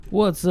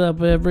What's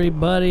up,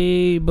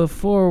 everybody?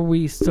 Before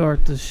we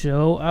start the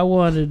show, I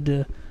wanted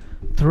to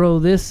throw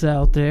this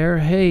out there.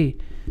 Hey,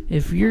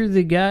 if you're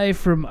the guy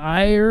from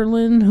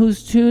Ireland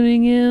who's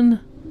tuning in,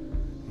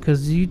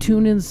 because you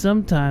tune in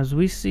sometimes,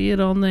 we see it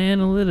on the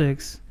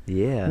analytics.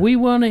 Yeah. We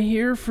want to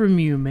hear from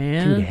you,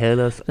 man. Dude, hit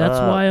us That's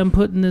up. why I'm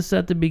putting this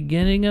at the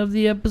beginning of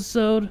the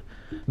episode.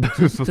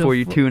 Before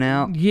you tune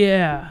out?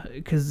 Yeah,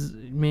 because,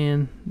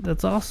 man,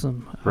 that's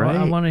awesome. Right.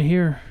 I want to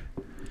hear.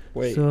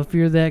 Wait. So if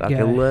you're that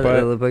guy.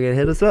 Fucking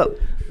hit us up.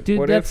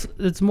 Dude,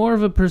 it's more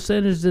of a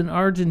percentage than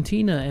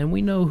Argentina, and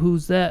we know who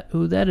that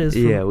is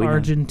from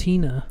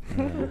Argentina.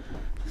 Yeah.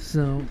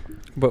 So.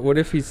 But what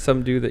if he's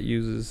some dude that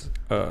uses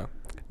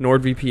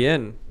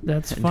NordVPN?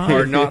 That's fine.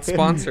 Or not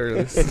sponsor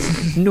this.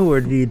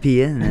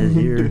 NordVPN as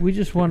your... We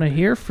just want to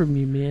hear from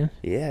you, man.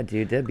 Yeah,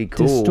 dude, that'd be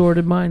cool.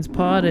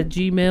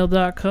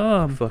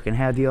 DistortedMindsPod@gmail.com. Fucking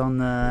have you on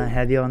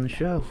the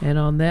show. And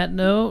on that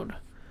note,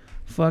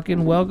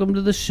 fucking welcome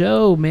to the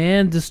show,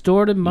 man.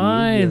 Distorted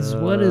Minds.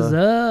 Yeah. What is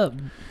up?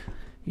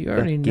 You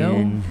already know.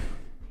 Fucking...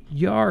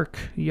 Yark.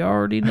 You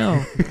already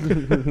know.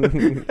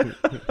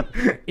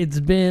 It's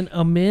been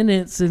a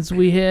minute since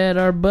we had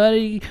our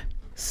buddy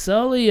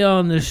Sully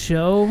on the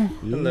show.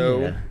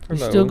 Hello. Yeah. You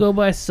still go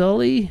by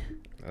Sully?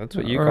 That's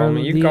what you call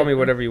me. You can call me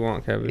whatever you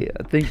want, Kevin. Yeah,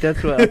 I think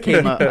that's what I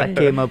came up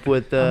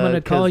with. I'm going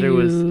to call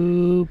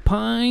you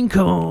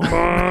Pinecone.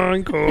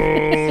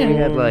 Pinecone. We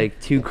had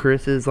like 2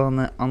 Chris's on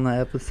the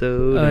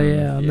episode. Oh,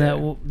 yeah. On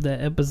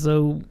that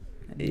episode.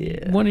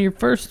 Yeah. One of your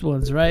first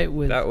ones, right?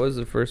 That was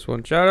the first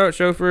one. Shout out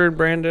Chauffeur and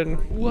Brandon.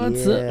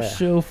 What's up,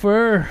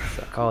 chauffeur?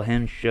 So I call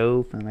him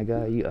Chauff, and I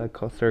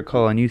start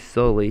calling you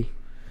Sully.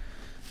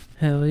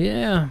 Hell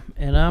yeah.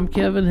 And I'm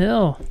Kevin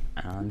Hill.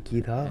 I'm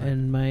Keith Hall.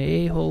 And my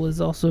a-hole is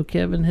also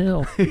Kevin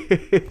Hill.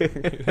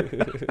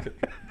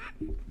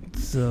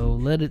 So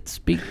let it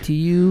speak to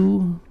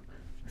you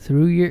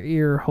through your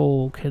ear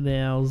hole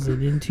canals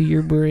and into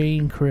your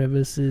brain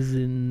crevices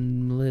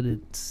and let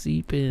it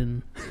seep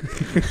in.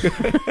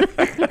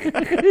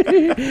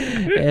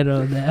 And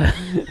on that.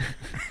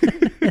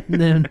 And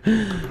then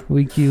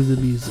we cue the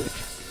music.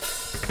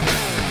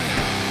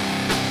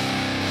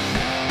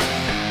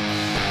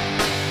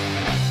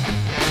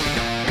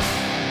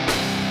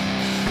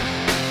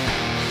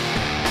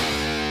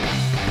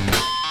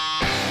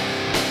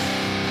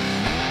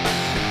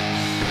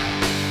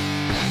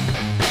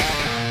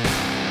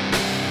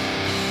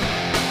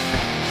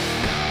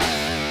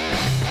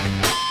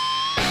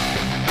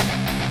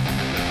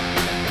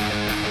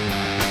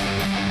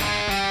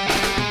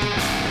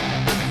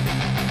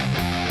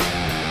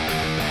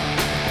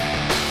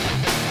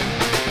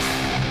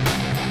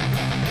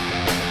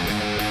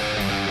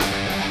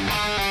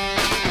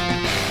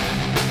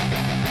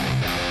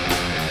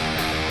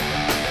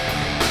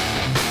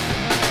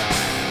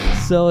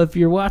 So if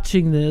you're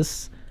watching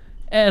this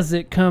as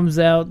it comes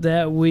out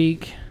that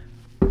week,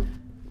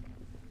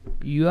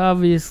 you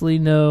obviously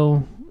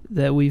know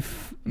that we've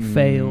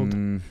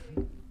failed.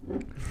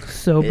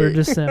 Sober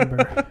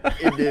December.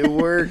 It didn't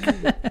work.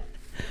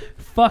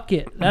 Fuck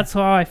it. That's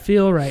how I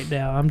feel right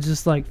now. I'm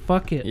just like,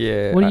 fuck it.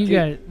 Yeah. What do you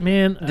got?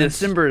 Man.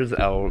 December is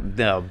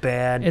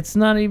bad. It's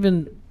not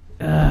even...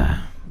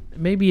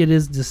 maybe it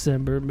is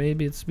December.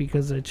 Maybe it's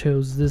because I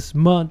chose this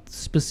month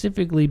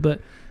specifically,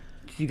 but...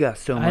 You got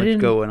so much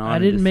going on. I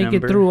didn't make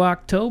it through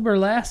October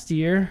last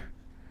year.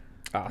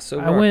 So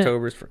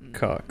October's for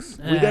cucks.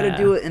 We got to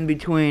do it in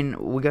between.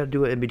 We got to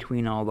do it in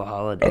between all the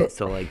holidays.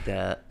 So like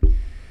that.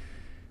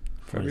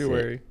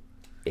 February.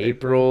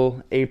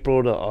 April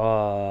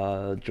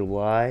to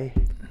July.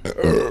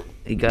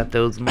 You got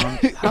those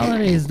months.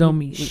 Holidays don't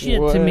mean shit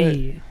to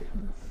me.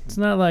 It's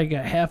not like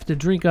I have to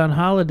drink on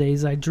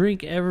holidays. I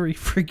drink every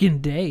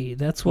freaking day.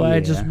 That's why I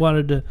just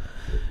wanted to,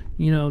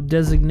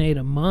 designate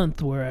a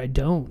month where I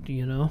don't,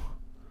 Yeah.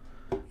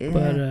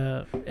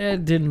 But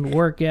it didn't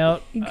work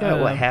out. You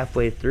got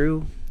halfway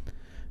through?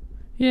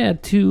 Yeah,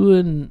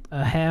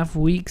 2.5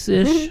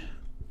 weeks-ish.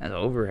 That's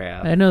over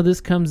half. I know this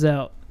comes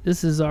out.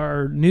 This is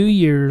our New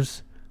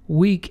Year's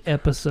week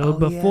episode.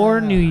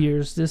 Before New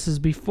Year's. This is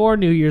before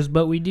New Year's,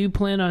 but we do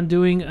plan on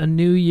doing a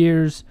New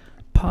Year's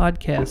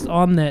podcast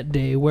on that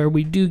day where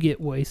we do get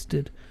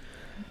wasted.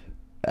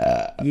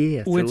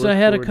 Yeah. So which I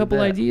had a couple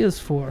ideas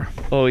for.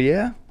 Oh,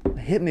 yeah?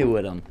 Hit me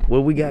with them.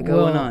 What we got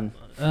going on?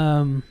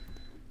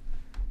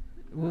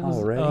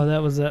 Already? Oh,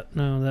 that was that.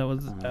 No, that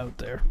was out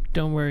there.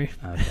 Don't worry.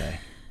 Okay.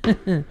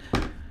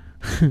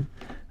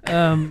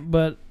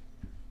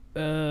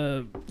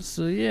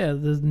 So yeah,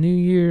 the New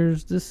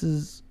Year's.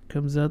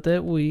 Comes out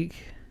that week,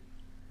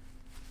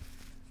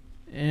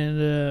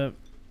 and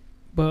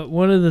but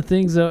one of the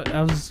things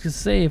I was gonna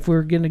say, if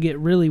we're gonna get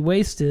really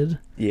wasted,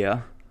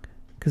 yeah.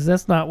 Because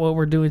that's not what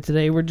we're doing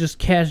today. We're just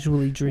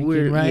casually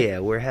drinking, right? Yeah,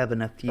 we're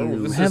having a few. Oh,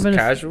 this is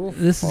casual?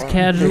 This is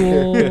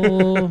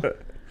casual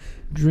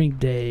drink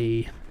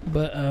day.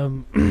 But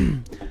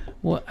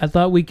well, I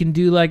thought we can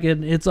do like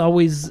an It's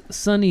Always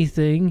Sunny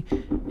thing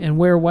and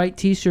wear white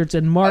T-shirts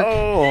and mark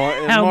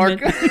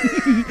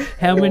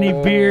how many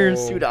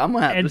beers. Dude, I'm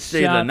gonna have to And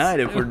stay the shots. night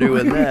if we're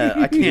doing that.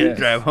 I can't Yes.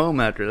 drive home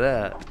after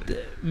that.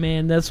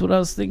 Man, that's what I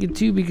was thinking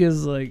too,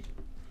 because like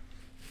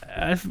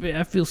I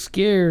feel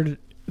scared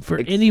for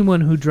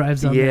anyone who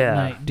drives on that Yeah.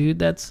 night, dude.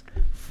 That's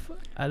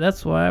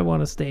why I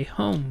want to stay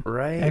home,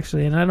 Right.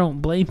 actually, and I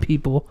don't blame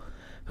people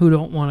who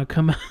don't want to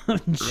come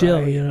out and chill.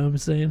 Right. You know what I'm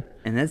saying?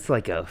 And it's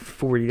like a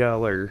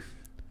 $40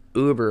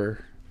 Uber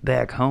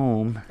back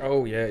home.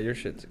 Oh yeah, your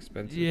shit's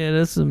expensive. Yeah,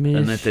 that's a miss.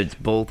 And if it's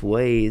both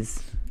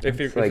ways, If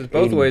it's it's like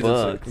both 80 ways,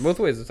 bucks.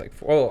 it's like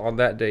well on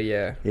that day,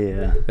 yeah.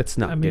 Yeah. Let's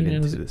not I get mean,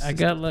 into this. I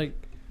got like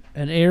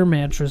an air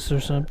mattress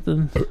or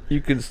something. You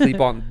can sleep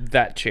on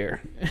that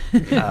chair.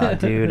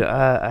 Dude,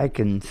 I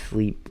can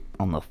sleep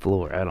on the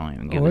floor. I don't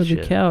even give Or a the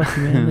shit. couch,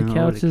 man. The Or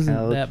couch the isn't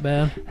couch. that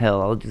bad. Hell,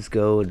 I'll just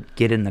go and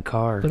get in the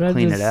car, But I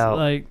clean just it out,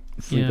 like,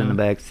 sleep you in the know,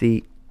 back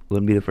seat.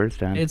 Wouldn't be the first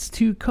time. it's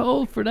too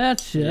cold for that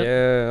shit.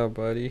 Yeah,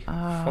 buddy.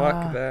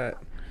 Fuck that.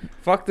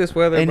 Fuck this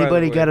weather. by the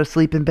Anybody way. got a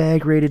sleeping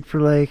bag rated for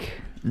like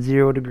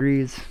 0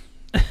 degrees?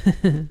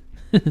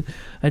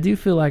 I do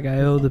feel like I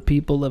owe the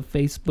people of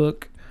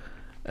Facebook.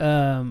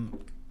 I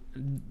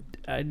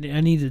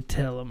need to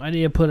tell them. I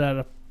need to put out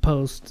a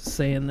post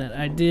saying that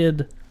I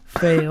did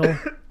fail,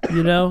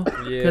 you know?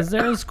 Yeah. Because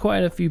there was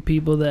quite a few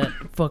people that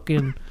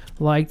fucking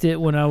liked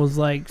it when I was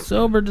like,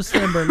 sober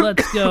December,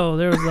 let's go.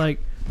 There was like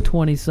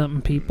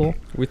 20-something people.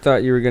 We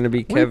thought you were gonna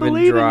be Kevin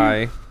believe in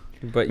Dry,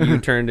 but you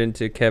turned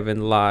into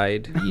Kevin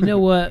Lied. You know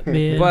what,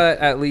 man? But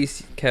at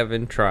least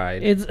Kevin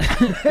tried. It's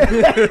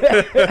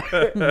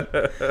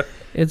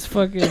it's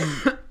fucking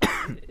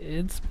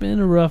it's been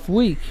a rough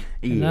week.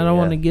 And I don't Yeah.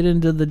 want to get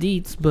into the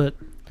deets, but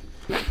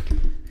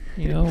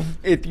you know,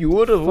 If you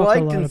would have Fuck a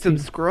liked lot and of people.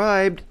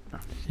 subscribed.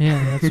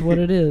 yeah, that's what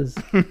it is.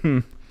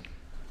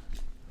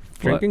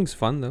 Drinking's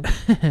fun though.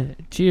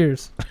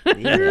 Cheers.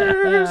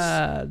 Yes.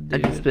 Ah, I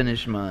just dude.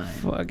 finished mine.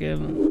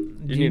 Fucking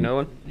You need another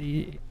one?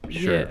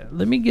 Sure. Yeah,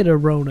 let me get a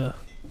Rona.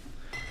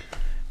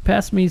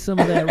 Pass me some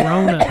of that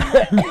Rona.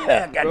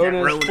 I got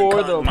Rona's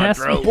for the Pass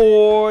me,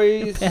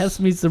 boys. pass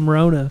me some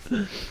Rona.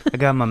 I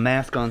got my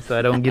mask on so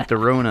I don't get the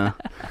Rona.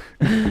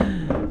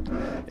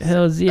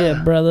 Hells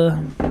yeah,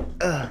 brother.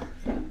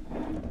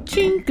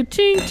 Ching ka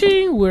ching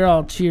ching. We're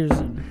all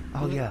cheersing.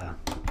 Oh yeah.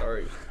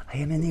 Sorry. I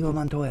am Inigo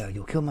Montoya.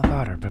 You'll kill my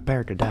father.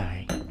 Prepare to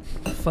die.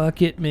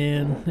 Fuck it,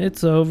 man.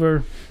 It's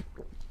over.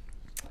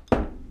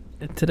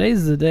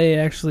 Today's the day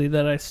actually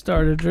that I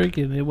started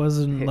drinking. It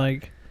wasn't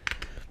like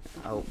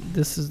Oh.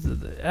 this is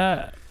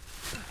the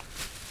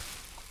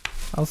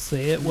I'll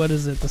say it. What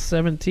is it? The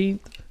 17th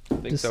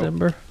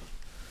December.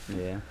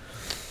 Yeah.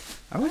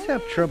 I always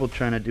have trouble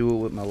trying to do it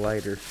with my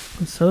lighter.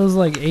 So it was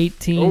like Oh,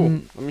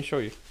 18, let me show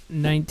you.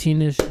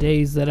 19-ish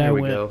days that I There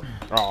we went. go.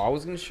 Oh, I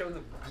was gonna show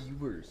the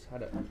viewers how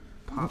to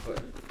pop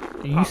it.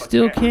 You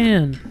still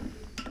can.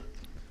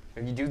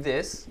 And you do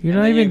this. You're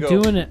and not then you even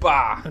go, doing it.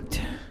 Bah.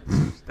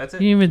 That's You it.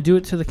 didn't even do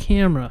it to the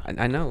camera.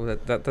 I know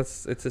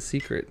that's it's a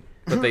secret,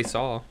 but they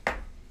saw.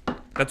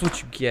 That's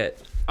what you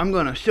get. I'm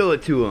gonna show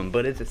it to him,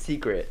 but it's a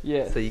secret.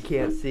 Yeah. So you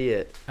can't see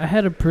it. I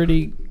had a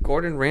pretty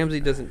Gordon Ramsay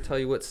doesn't tell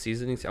you what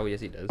seasonings. Oh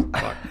yes, he does.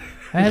 Fuck.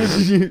 I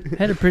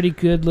had a pretty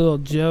good little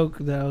joke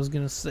that I was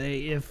gonna say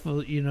if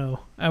you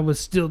know I was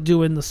still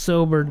doing the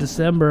sober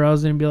December. I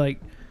was gonna be like,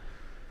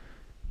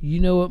 you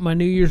know what my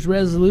New Year's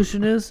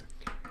resolution is?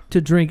 To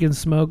drink and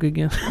smoke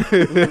again.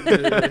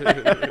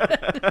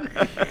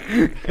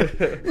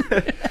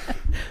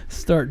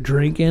 Start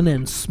drinking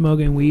and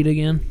smoking weed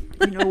again.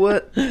 You know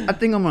what? I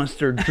think I'm gonna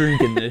start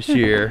drinking this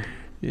year.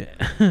 Yeah,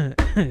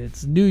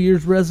 it's New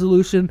Year's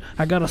resolution.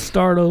 I gotta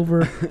start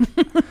over.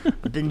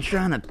 I've been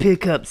trying to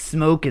pick up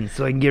smoking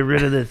so I can get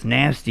rid of this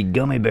nasty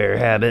gummy bear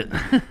habit.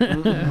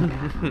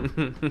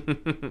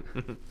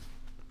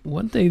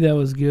 One thing that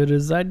was good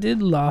is I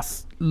did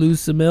lose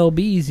some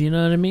lbs. You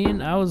know what I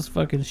mean? I was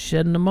fucking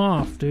shedding them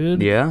off,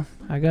 dude. Yeah.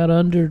 I got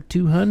under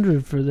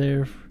 200 for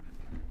there.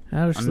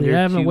 Actually, Under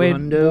I haven't weighed.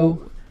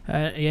 200?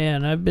 Yeah,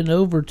 and I've been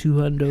over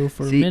 200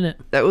 for See, a minute.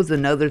 That was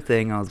another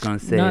thing I was gonna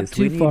say. Not is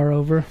too far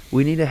over.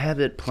 We need to have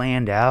it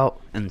planned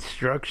out and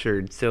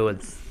structured so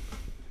it's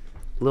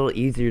a little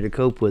easier to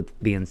cope with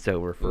being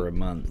sober for a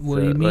month. What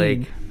so, do you mean?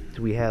 Like,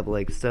 we have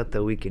like stuff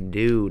that we can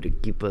do to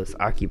keep us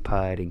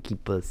occupied and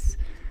keep us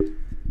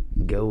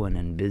going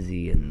and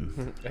busy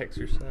and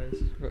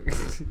Exercise.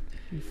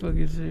 You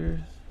fucking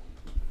serious?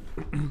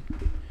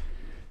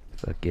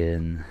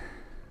 fucking,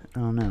 I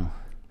don't know.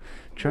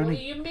 What do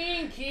you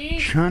mean, Keith?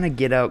 Trying to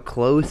get out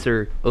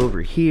closer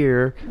over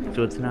here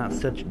so it's not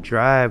such a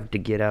drive to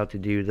get out to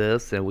do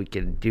this, and we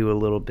can do a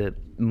little bit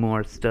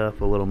more stuff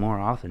a little more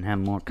often, have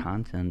more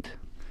content.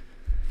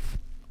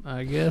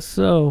 I guess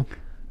so.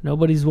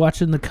 Nobody's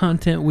watching the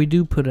content we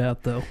do put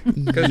out, though.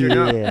 Because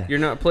you're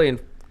not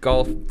playing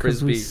golf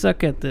Because we frisbee.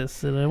 suck at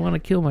this, and I want to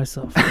kill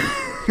myself.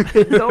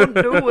 Don't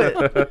do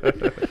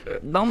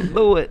it. Don't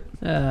do it.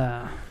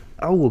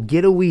 I will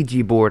get a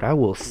Ouija board. I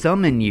will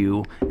summon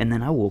you, and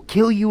then I will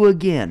kill you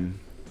again.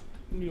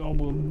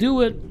 We'll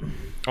do it.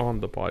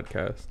 On the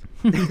podcast.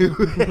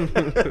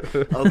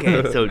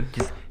 Okay, so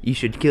just you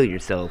should kill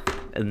yourself,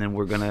 and then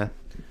we're gonna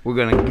We're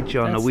gonna get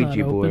you on That's the not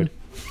Ouija board.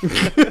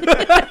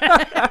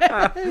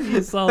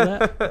 You saw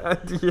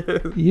that?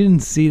 Yeah. You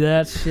didn't see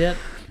that shit.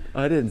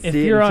 I didn't If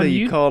see it you're until on you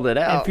You- called it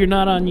out. If you're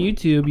not on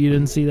YouTube, you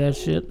didn't see that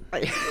shit.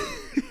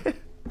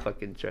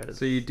 Fucking try to.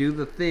 So you do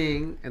the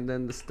thing and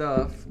then the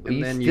stuff, and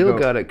you then still you go.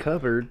 got it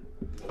covered.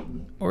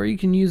 Or you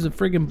can use a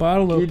friggin'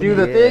 bottle opener. You do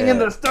the thing and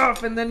the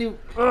stuff, and then you.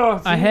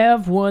 Oh, I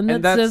have one that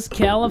And that's- says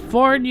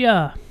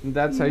California.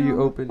 That's how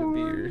you open a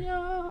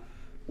beer.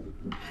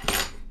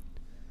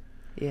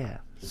 Yeah.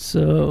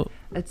 So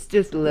It's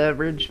just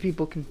leverage.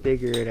 People can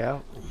figure it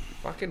out.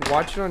 Fucking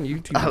watch it on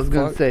YouTube. I was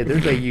gonna fuck. say,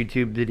 there's a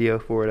YouTube video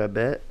for it, I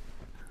bet.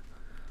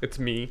 It's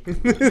me. You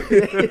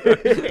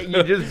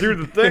just do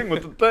the thing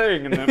with the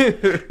thing, and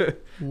then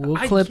we'll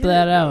I clip get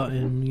that it, out,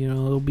 and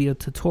it'll be a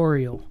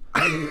tutorial.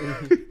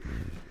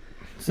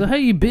 So how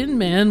you been,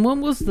 man?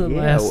 When was the yeah,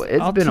 last? well,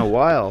 it's been a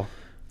while.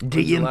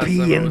 the last DMP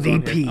time I was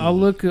on MVP.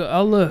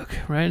 I'll look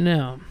right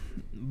now.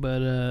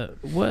 But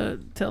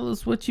what? Tell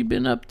us what you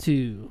been up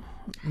to.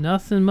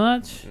 Nothing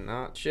much.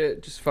 Not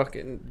shit. Just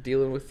fucking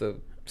dealing with the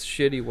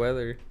shitty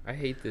weather. I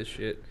hate this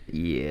shit.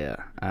 Yeah,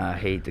 I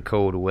hate the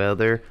cold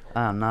weather.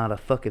 I'm not a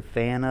fucking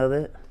fan of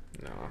it.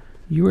 No.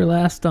 You were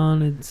last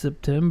on in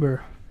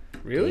September.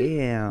 Really?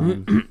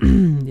 Damn.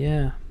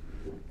 Yeah.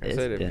 I It's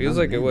said it been feels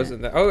a like it minute.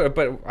 wasn't that. Oh,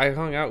 but I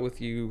hung out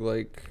with you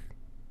like.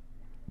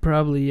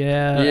 Probably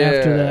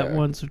after that Yeah.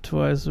 once or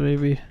twice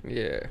maybe.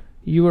 Yeah.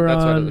 You were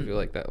That's why it on. doesn't feel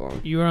like that long.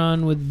 You were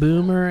on with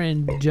Boomer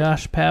and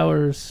Josh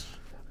Powers,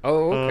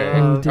 Oh, okay.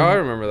 Who Oh, didn't- I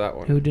remember that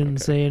one. who didn't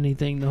Okay. say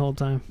anything the whole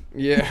time.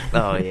 Yeah.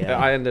 Oh, yeah.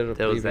 I ended up.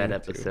 That was leaving,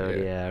 that too,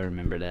 episode. Yeah, I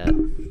remember that.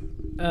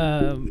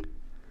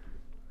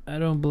 I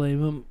don't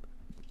blame him.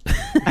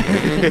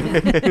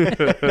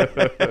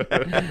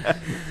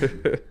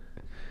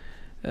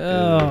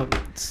 Oh,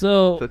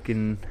 so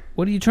Fucking.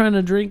 what are you trying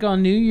to drink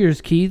on New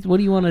Year's, Keith? What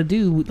do you want to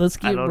do? Let's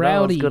I get don't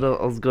rowdy. know.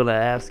 I was gonna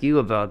ask you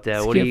about that.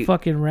 Let's What get do you?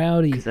 fucking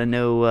rowdy. Because I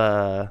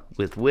know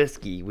with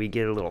whiskey we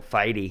get a little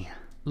fighty.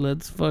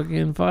 Let's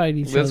fucking fight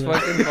each Let's other.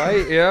 fucking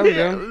fight. Yeah, I'm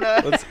down.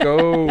 Let's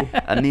go.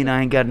 I mean,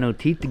 I ain't got no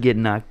teeth to get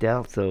knocked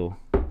out, so.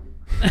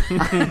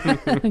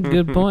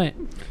 Good point.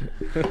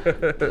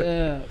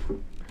 Yeah.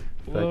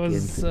 What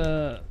was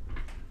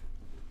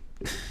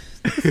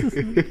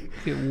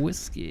get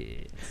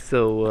whiskey?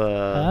 So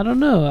I don't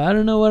know. I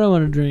don't know what I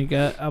want to drink.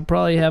 I'll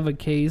probably have a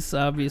case,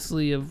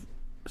 obviously, of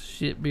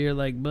shit beer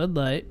like Bud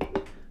Light,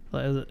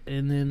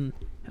 and then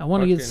I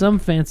want to get Fucking- some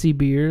fancy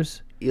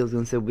beers. I was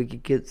gonna say we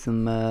could get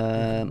some.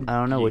 I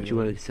don't know what you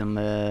want. Some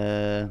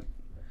Yingling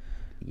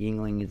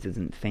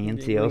isn't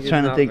fancy. I was Yingling is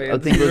trying to not think. I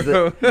think it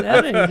was.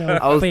 That ain't no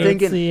I was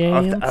fancy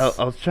thinking. I ants.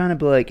 was trying to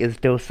be like, it's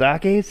Dos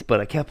Equis,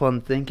 but I kept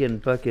on thinking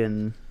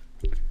fucking.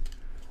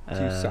 Two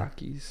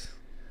Sakis.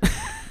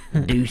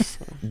 Dos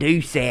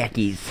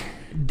Equis.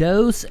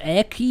 Dos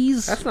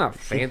Equis. That's not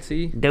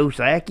fancy. Dos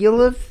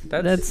Aculas?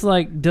 That's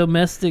like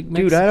domestic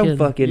Mexican. Dude, I don't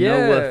fucking know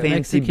Yeah. what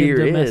fancy Mexican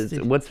beer domestic.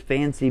 is. What's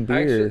fancy beer?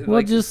 Actually, Well,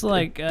 like, just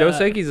like Dos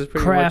Equis is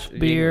pretty craft much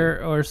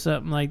beer or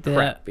something like that.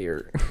 Crap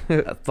beer.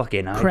 A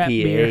fucking IPA. Crap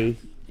beer.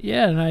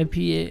 Yeah, an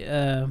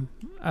IPA.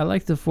 I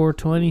like the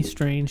 420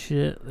 strain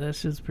shit. That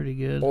shit's pretty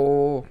good.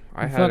 Oh,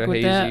 I You had fuck a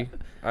with hazy.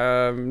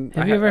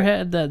 Have you ever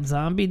had that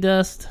zombie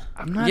dust?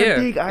 I'm not Yeah, a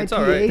big it's IPA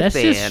alright. That's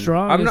fan. just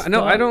strong. I'm as not.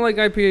 No, I fuck. don't like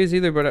IPAs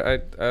either. But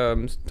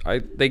I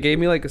they gave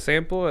me like a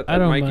sample at I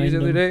don't Mikey's the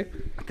mind other day.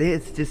 I think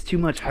it's just too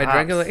much hops. I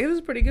drank it. Like, it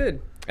was pretty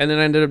good. And then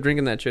I ended up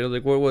drinking that shit. I was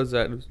like, what was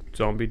that? It was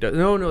zombie dust.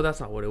 No, that's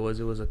not what it was.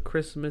 It was a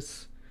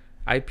Christmas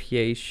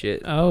IPA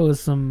shit. Oh,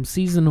 it's some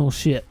seasonal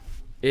shit.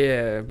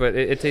 Yeah, but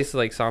it tasted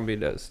like zombie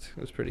dust.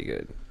 It was pretty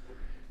good.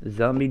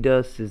 Zombie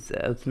Dust is.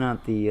 It's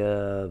not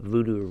the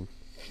Voodoo,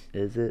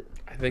 is it?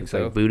 I think It's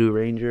so. like Voodoo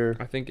Ranger.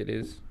 I think it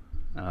is.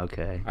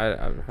 Okay. I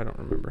don't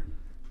remember.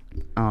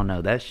 Oh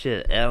no, that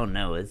shit. I don't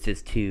know. It's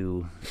just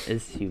too.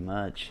 It's too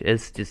much.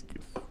 It's just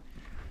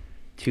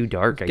too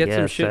dark. I Get guess.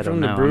 some I shit don't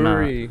from the know. I'm not-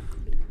 brewery.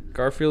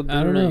 Garfield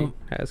Brewery I don't know.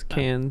 has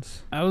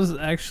cans. I was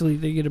actually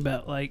thinking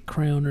about like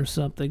Crown or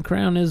something.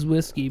 Crown is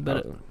whiskey,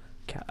 but Oh,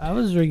 I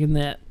was drinking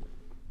that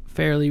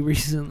fairly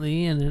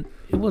recently, and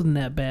it wasn't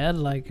that bad.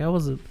 Like I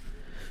wasn't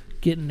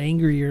getting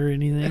angry or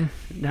anything.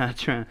 Not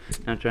trying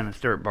to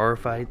start bar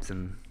fights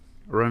and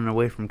running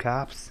away from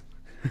cops.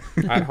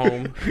 at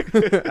home.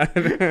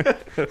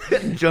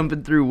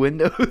 Jumping through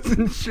windows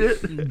and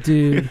shit.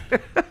 Dude,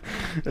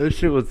 That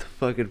shit was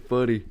fucking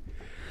funny.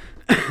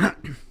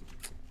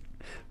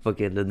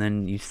 Fucking, and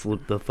then you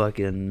slipped the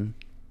fucking,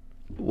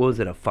 what was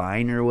it, a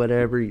fine or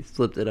whatever? You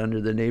slipped it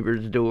under the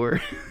neighbor's door.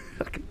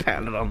 Fucking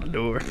pounded on the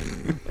door.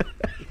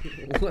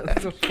 What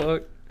the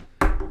fuck?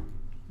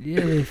 yeah,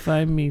 they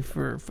find me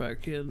for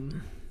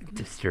fucking.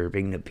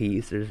 Disturbing the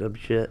peace or some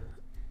shit.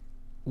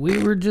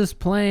 We were just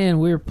playing.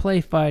 We were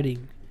play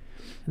fighting,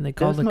 and they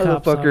called This the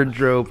cops. motherfucker on us.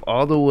 drove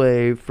all the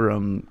way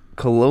from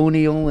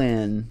Colonial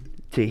Inn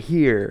to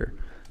here,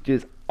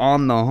 just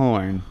on the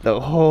horn, the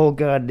whole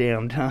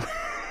goddamn time.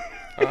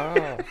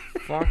 Oh,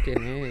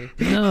 fucking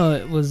A. No,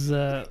 it was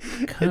a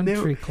And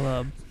country they-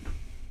 club.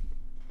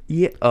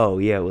 Yeah. Oh,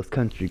 yeah, it was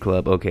Country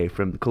Club. Okay,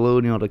 from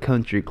Colonial to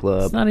Country It's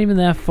Club. not even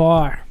that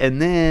far.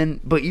 And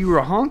then, but you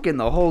were honking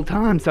the whole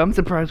time, so I'm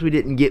surprised we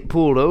didn't get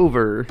pulled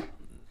over.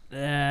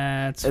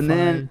 That's And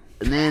fine.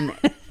 then,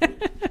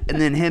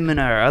 and then him and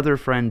our other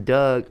friend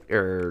Doug,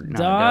 or not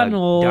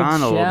Donald, Doug,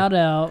 Donald, shout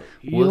out.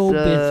 You what's old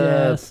bitch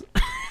up? ass.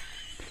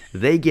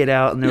 they get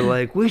out and they're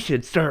like, we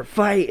should start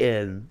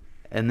fighting.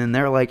 And then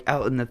they're like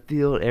out in the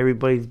field,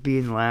 everybody's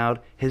being loud.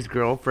 His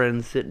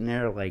girlfriend's sitting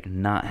there like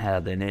not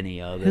having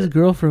any of it. His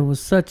girlfriend was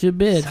such a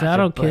bitch. Such I a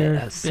don't bu- care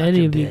that's if such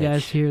any a of you bitch.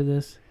 guys hear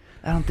this.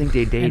 I don't think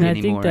they date And I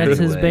anymore. think that's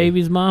his anyway.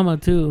 baby's mama,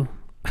 too.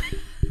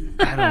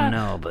 I don't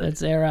know, but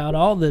Let's air out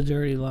all the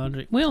dirty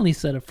laundry. We only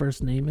said a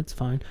first name. It's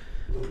fine.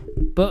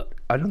 But,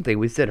 I don't think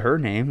we said her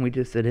name. We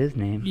just said his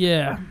name.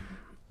 yeah.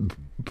 But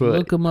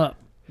Look him up.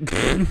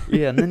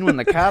 yeah, and then when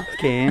the cops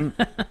came,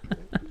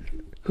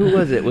 who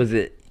was it? Was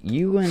it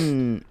you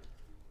and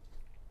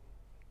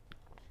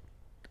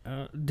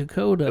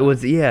Dakota. it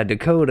was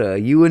Dakota.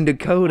 You and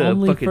Dakota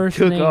Only fucking first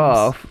took names.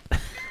 off.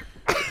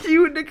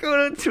 You and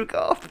Dakota took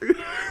off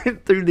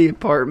through the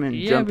apartment,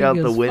 jumped out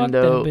the because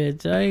window. Fuck that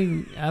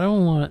bitch. I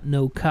don't want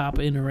no cop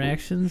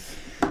interactions.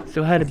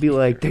 So I had to be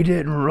like, they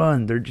didn't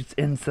run. They're just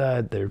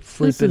inside. They're This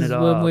sleeping is it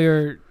when off. we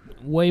were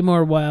way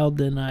more wild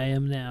than I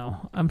am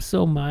now. I'm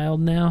so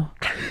mild now.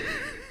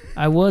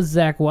 I was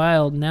Zach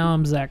Wild. Now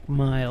I'm Zach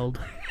Mild.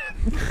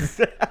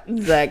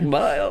 Zach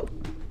Miles.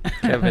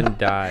 Kevin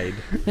died.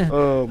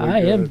 Oh my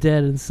I god. am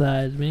dead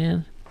inside,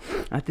 man.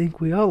 I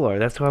think we all are.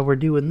 That's why we're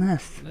doing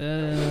this.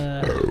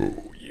 I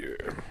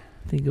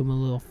think I'm a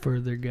little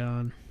further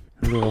gone.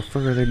 A little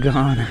further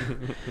gone.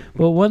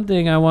 Well, one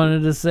thing I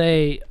wanted to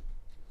say,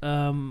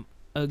 again,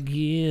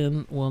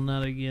 well,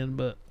 not again,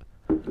 but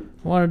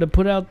wanted to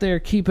put out there,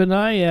 keep an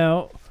eye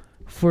out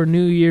for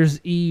New Year's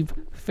Eve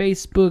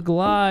Facebook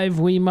Live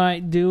we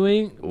might be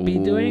doing.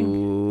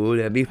 Ooh,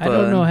 that'd be I fun.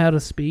 don't know how to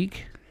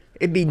speak.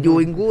 It'd be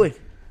doing good.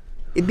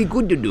 It'd be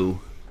good to do.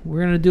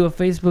 We're going to do a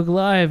Facebook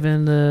Live,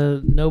 and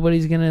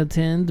nobody's going to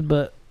attend,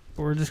 but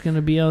we're just going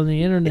to be on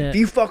the internet. If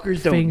you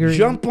fuckers don't fingering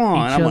jump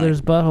on, each I'm other's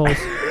like, buttholes.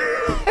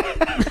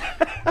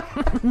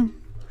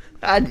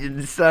 I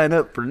didn't sign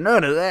up for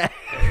none of that.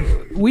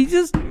 We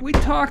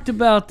talked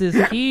about this,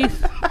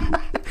 Keith.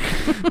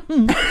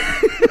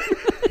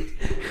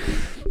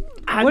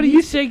 What are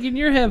you shaking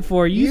your head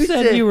for? You You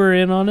said said- you were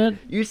in on it,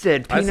 You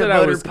said I peanut said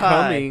butter I was pie.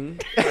 coming.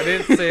 I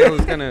didn't say I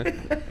was gonna.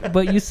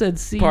 but you said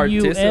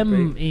Participate.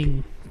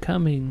 C-U-M-ing,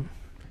 coming.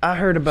 I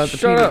heard about the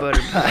Shut peanut up.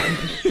 butter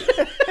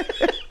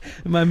pie.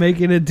 Am I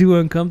making it too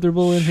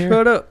uncomfortable in here?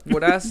 Shut up.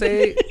 What I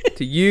say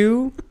to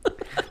you,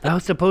 That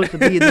was supposed to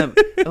be that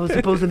was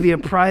supposed to be a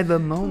private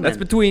moment. that's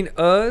between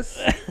us.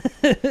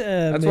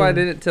 That's why I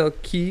didn't tell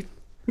Keith.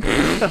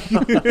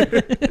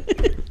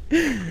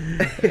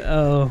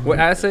 Oh, What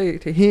I say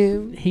to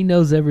him. he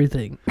knows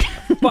everything.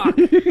 Fuck.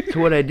 It's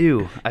what I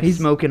do. I He's-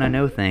 smoke and I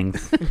know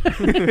things.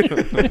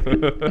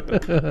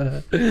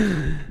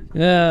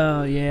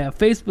 Oh yeah,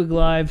 Facebook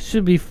Live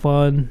should be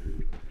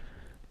fun.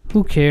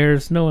 Who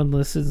cares? No one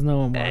listens. No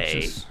one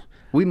watches.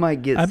 We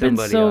might get I've been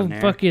somebody so on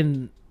there.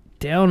 fucking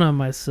down on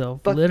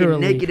myself. Fucking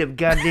literally, negative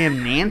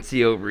goddamn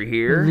Nancy over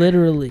here.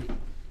 literally.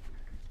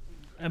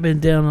 I've been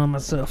down on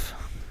myself.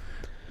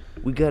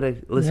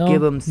 Let's No-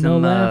 give them no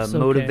some laughs?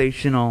 Okay.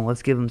 motivational.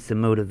 Let's give them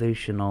some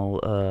motivational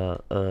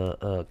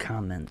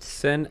comments.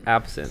 Send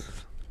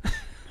absinthe.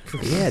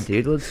 Yeah,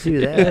 dude, let's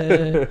do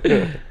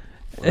that.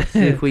 Let's see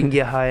if we can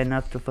get high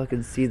enough to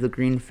fucking see the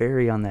green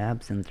fairy on the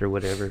absinthe or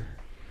whatever.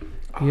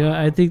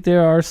 Yeah, I think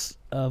there are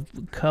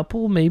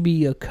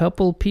maybe a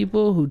couple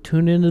people who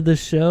tune into the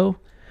show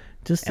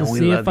just to And we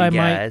see love if I you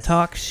might guys.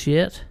 talk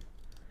shit.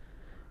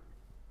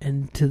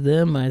 And to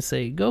them, I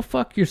say, go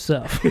fuck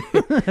yourself.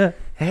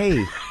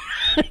 Hey,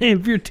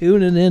 If you're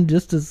tuning in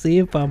just to see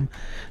if I'm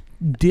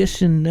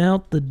dishing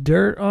out the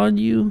dirt on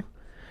you,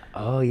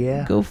 oh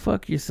yeah, go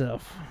fuck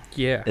yourself.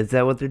 Yeah. is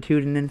that what they're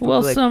tuning in for?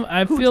 Well, Like,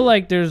 I feel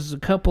like there's a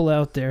couple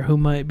out there who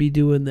might be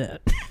doing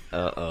that.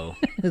 uh-oh,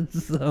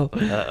 So,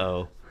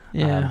 uh-oh.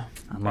 yeah.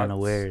 I'm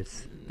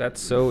unawares.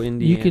 That's so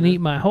Indiana. You can eat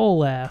my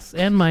whole ass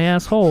and my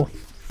asshole.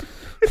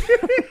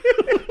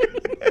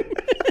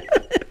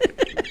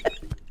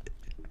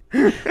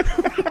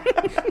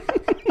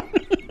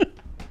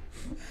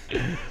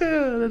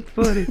 That's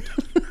funny.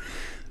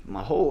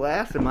 My whole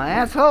ass and my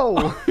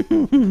asshole.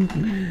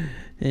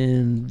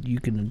 And you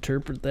can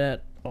interpret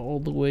that all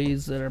the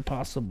ways that are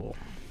possible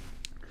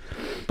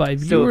by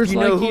So viewers if you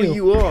know like who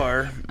you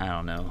are, I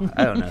don't know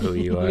who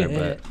you are,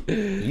 but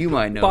you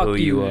might know Fuck who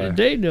you are.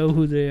 They know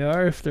who they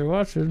are if they're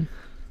watching.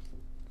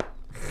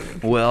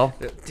 Well,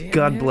 Damn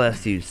God it.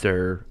 bless you,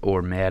 sir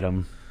or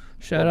madam.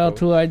 Shout out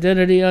to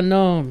Identity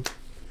Unknown.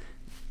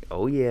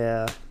 Oh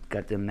yeah,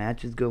 got them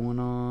matches going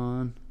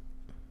on.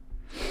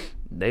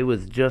 They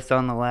was just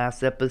on the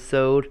last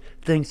episode.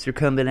 Thanks for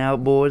coming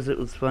out, boys. It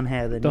was fun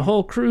having The you.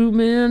 whole crew,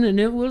 man,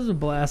 and it was a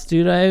blast,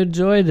 dude. I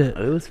enjoyed it.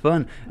 It was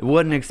fun.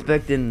 Wasn't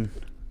expecting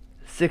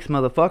 6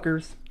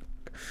 motherfuckers.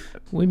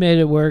 We made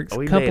it work. Oh,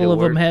 we A made couple it of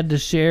them work. had to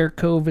share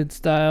COVID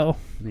style.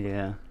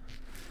 Yeah.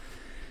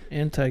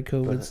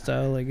 Anti-COVID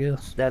style, I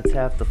guess. That's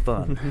half the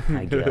fun,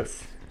 I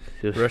guess.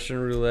 Just, Russian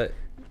roulette.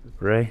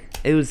 right?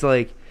 It was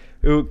like,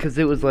 because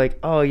it was like,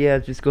 oh yeah,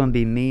 it's just gonna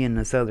be me and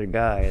this other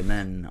guy, and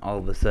then all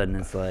of a sudden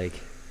it's like,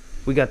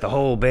 we got the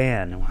whole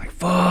band, and we're like,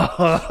 fuck.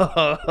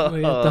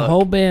 We got the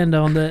whole band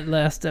on that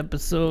last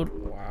episode.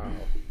 Wow.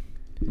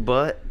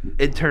 But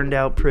it turned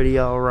out pretty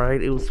all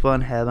right. It was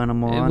fun having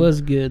them on. It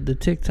was good. The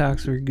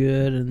TikToks were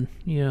good,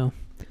 and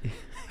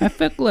I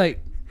felt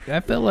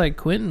like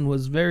Quentin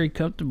was very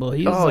comfortable.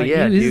 He was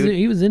dude.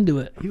 He was into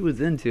it. He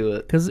was into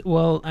it. Cause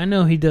I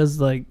know he does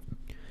like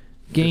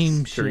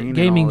gaming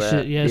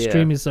shit. Yeah,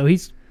 streaming. So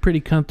he's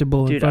pretty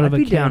comfortable in front of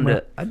a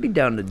camera. I'd be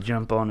down to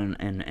jump on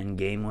and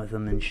game with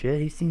him and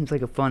shit. He seems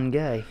like a fun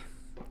guy.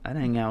 I'd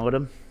hang out with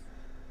him.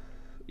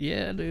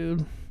 Yeah,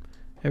 dude.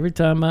 Every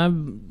time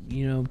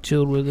I've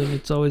chilled with him,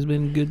 it's always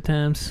been good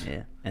times.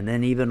 Yeah, and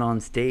then even on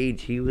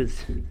stage, he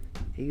was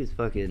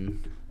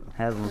fucking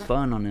having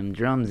fun on them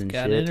drums and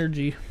Got shit.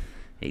 energy.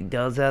 He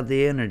does have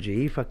the energy.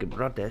 He fucking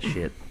brought that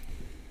shit.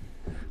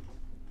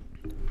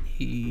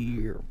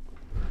 Here.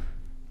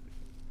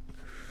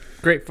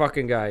 Great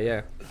fucking guy,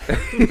 yeah.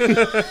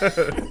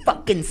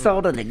 Fucking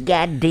salt of the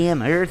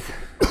goddamn earth.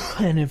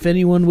 And if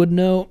anyone would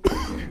know,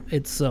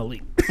 it's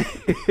Sully.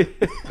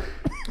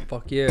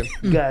 Fuck yeah.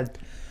 God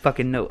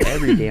fucking know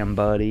every damn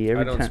body.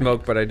 Every I don't time.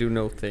 smoke, but I do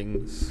know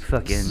things.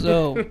 Fucking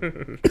So,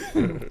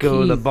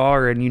 go to the Keith,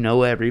 bar and you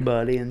know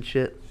everybody and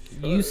shit.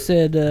 you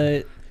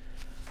said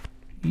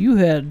you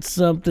had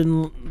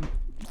some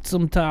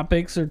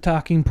topics or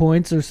talking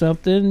points or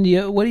something.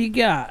 Yeah, what do you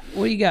got?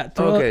 What do you got?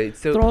 Throw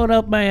it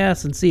up my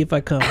ass and see if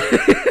I come.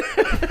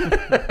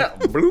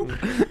 Bloop.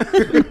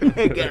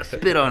 I gotta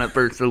spit on it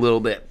first a little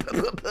bit.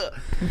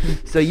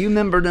 So you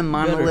remember them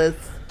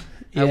monoliths?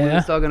 Yeah. We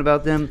was talking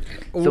about them.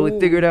 So we Ooh.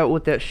 figured out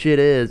what that shit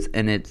is,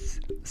 and it's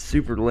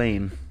super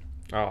lame.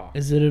 Oh.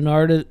 Is it an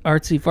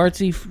artsy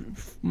fartsy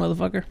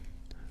motherfucker?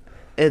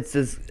 It's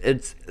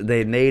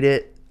they made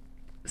it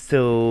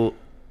so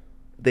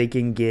they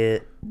can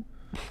get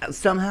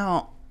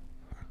somehow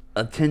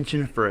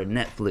attention for a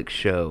Netflix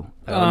show.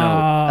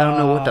 I don't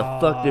know what the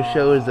fuck the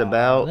show is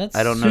about. That's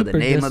I don't know the super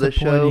name of the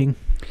show. disappointing.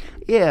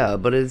 Yeah,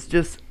 but it's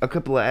just a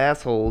couple of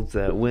assholes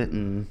that went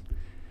and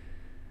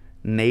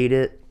made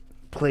it,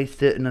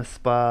 placed it in a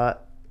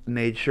spot,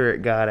 made sure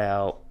it got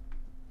out,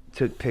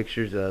 took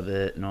pictures of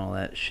it and all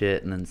that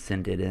shit, and then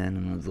sent it in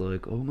and was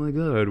like, oh my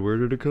god, where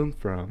did it come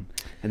from?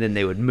 And then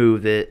they would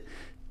move it,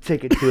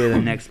 take it to the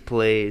next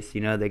place. They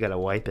gotta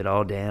wipe it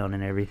all down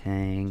and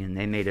everything, and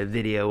they made a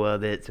video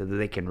of it so that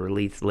they can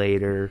release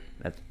later.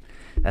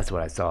 That's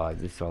what I saw. I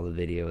just saw the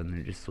video and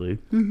they're just like,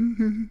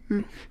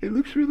 it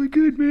looks really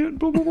good, man.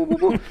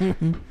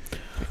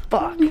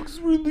 Fuck. It looks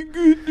really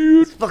good,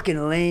 dude. It's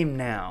fucking lame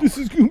now. This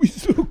is gonna be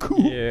so cool.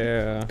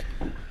 Yeah.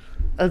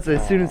 As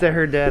soon as I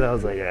heard that, I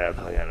was like, I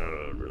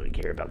don't really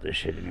care about this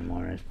shit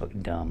anymore. It's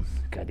fucking dumb.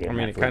 Goddamn. I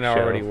mean, it Netflix kind of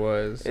show. already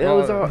was. It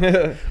was all.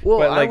 Well,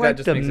 But, I that like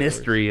just the makes it worse.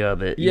 mystery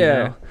of it.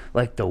 Yeah.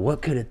 Like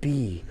what could it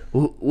be?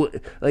 What,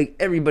 like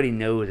everybody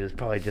knows it's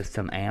probably just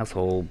some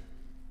asshole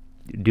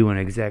doing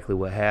exactly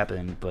what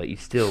happened, but you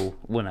still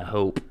want to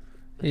hope.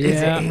 Is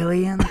it Yeah.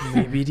 aliens?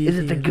 Maybe Is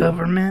it the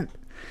government?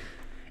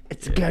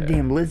 It's the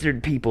goddamn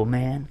lizard people,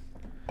 man.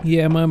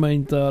 Yeah, my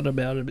main thought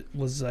about it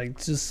was like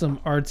just some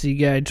artsy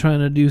guy trying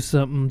to do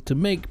something to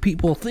make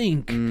people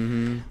think.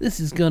 Mm-hmm.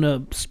 This is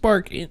gonna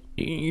spark in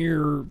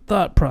your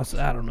thought process.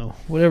 I don't know,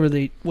 whatever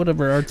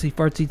artsy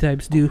fartsy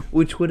types do.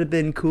 Which would have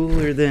been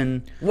cooler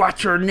than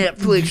watch our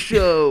Netflix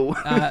show.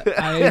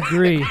 I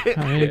agree.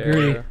 I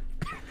agree. Yeah.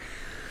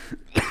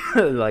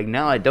 Like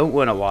now, I don't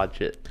want to watch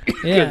it.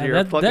 Yeah, you're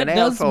a fucking that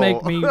does asshole.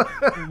 make me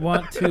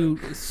want to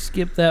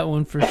skip that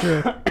one for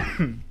sure.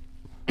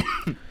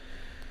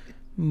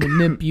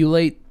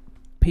 Manipulate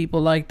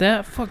people like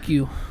that. Fuck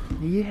you.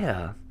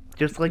 Yeah,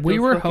 just like We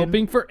those were fucking-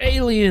 hoping for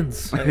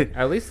aliens.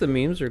 At least the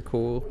memes are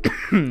cool.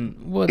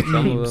 What of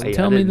memes? them.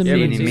 Tell me the I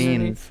didn't memes. see any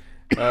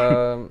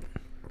memes.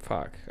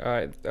 Fuck.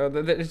 Alright.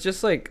 It's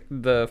just like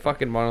the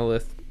fucking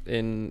monolith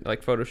in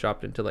like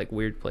photoshopped into like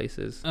weird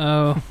places.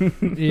 Oh,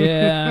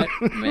 yeah.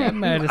 I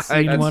might have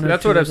seen one or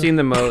That's two what of I've them. seen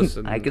the most.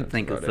 and I could that's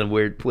think of about some it.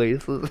 weird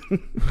places.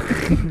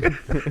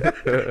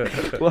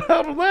 Well,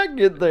 how did that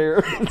get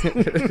there?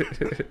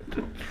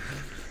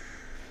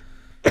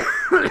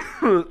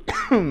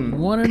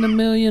 One in a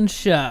million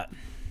shot.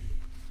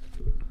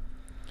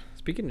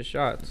 Speaking of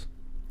shots.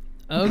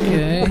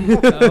 Okay.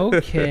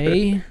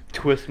 Okay.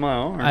 Twist my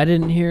arm. I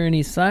didn't hear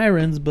any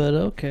sirens, but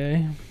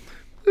okay.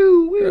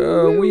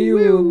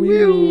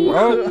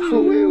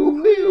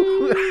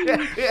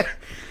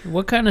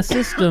 What kind of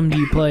system do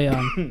you play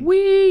on?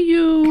 Wii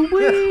U,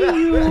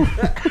 Wii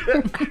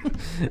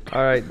U.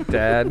 All right,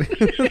 Dad.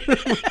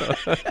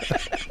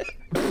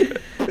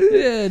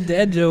 Yeah,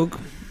 dad joke.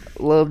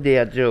 Love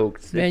dad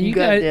jokes. Man, if you you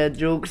got guys- dad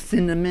jokes,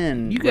 send them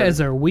in. You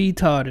guys are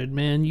retarded,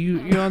 man.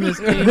 You're on this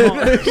game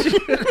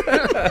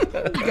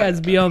you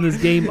guys be on this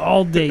game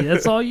all day.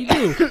 That's all you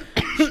do.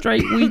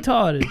 Straight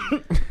retarded.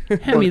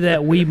 Hand me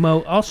that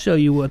Wiimote. I'll show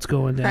you what's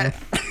going down.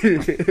 We're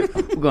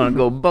gonna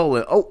go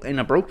bowling. Oh, and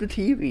I broke the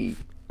TV.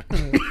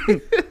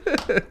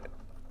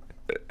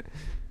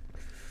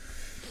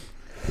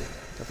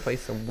 Play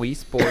some Wii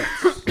Sports.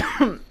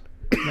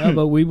 No,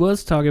 but we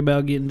was talking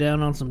about getting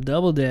down on some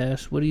Double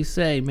Dash. What do you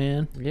say,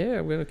 man? Yeah,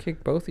 I'm gonna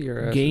kick both of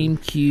your asses.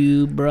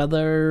 GameCube,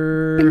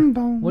 brother. Bing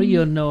bong. What do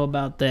you know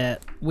about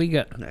that? We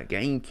got. That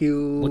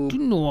GameCube. What do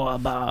you know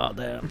about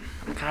that?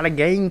 Got a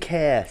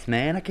Gamecast,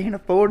 man. I can't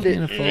afford it.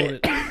 Can't afford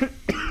it.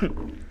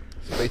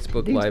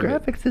 Facebook These Live it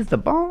graphics is the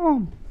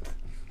bomb.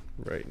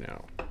 right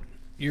now.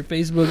 Your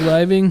Facebook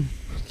living?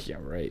 Yeah,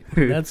 right.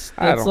 That's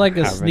I don't like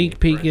a have sneak any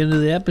peek friends. into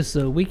the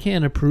episode. We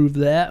can't approve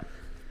that.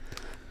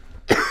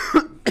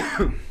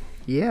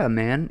 Yeah,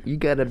 man. You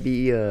gotta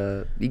be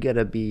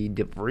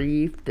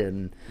debriefed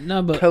and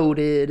No, but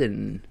coated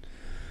and.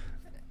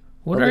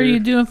 what other- are you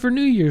doing for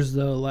New Year's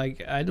though?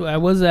 Like I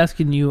was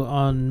asking you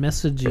on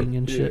messaging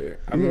and shit.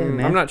 Yeah, I'm, Yeah,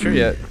 man. I'm not sure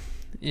yet.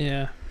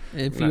 Yeah.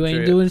 If Not you sure ain't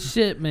yet. doing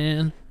shit,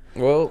 man,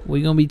 Well,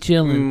 we gonna be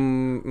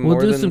chilling. We'll more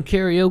do than, some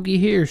karaoke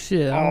here.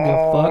 Shit, I don't give a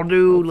Oh, fuck.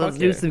 dude, Oh, let's fuck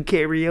do yeah. some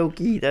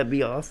karaoke. That'd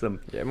be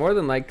awesome. Yeah, more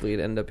than likely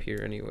to end up here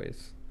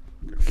anyways.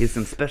 Get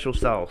some special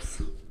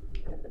sauce.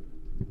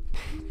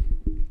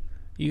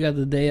 You got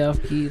the day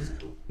off, Keith?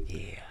 Yeah.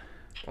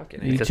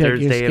 Fucking You It's a check your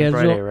Thursday and schedule.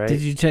 Friday, right?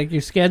 Did you check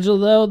your schedule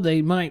though?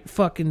 They might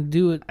fucking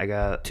do it I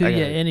got. to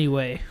you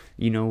anyway.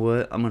 You know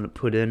what? I'm gonna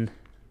put in.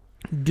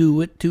 Do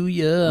it to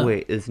you.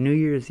 Wait, is New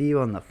Year's Eve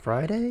on the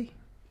Friday?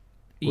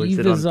 Or Eve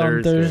it on is on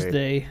Thursday?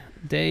 Thursday.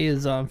 Day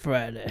is on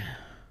Friday.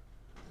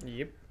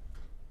 Yep.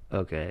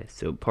 Okay,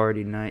 so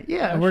party night.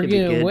 Yeah, And we're should be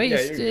getting good.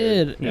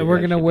 wasted. Yeah, and we're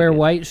that gonna should be wear good.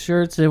 white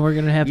shirts and we're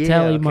gonna have Yeah,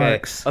 tally okay.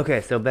 marks.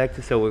 Okay, so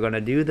we're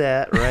gonna do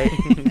that, right?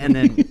 And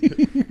then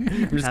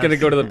I'm just gonna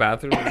go to the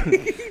bathroom.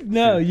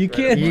 No, you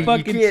can't you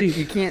fucking can't, cheat.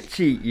 You can't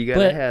cheat. You gotta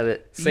But- have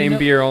it. Same know-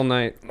 beer all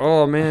night.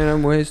 Oh man,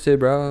 I'm wasted,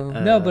 bro.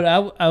 No, but I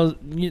was.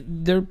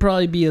 There'd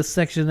probably be a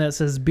section that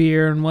says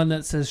beer and one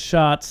that says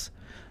shots,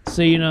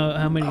 so you know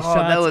how many Oh,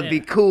 shots. that would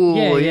be cool.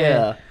 Yeah, yeah.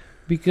 Yeah.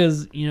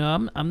 Because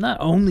I'm not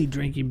only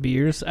drinking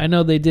beers. I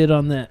know they did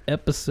on that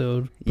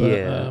episode. But,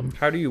 Yeah.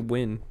 How do you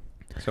win?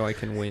 So I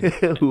can win.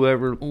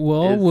 Whoever.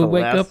 Well, is we'll the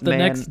wake last up the man-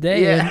 next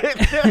day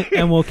Yeah.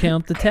 and we'll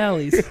count the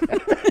tallies.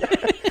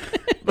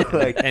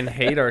 Like, And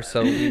hate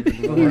ourselves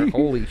even more.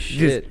 Holy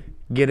shit.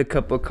 get a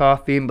cup of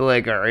coffee and be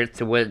like, all right,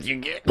 so what did you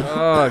get?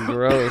 Oh,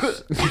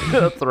 gross.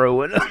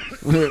 Throw it up.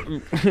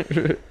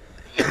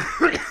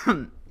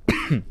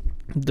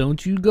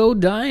 Don't you go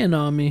dying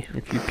on me.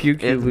 If you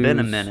puke, you It's lose. been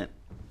a minute.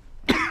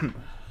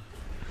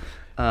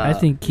 I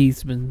think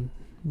Keith's been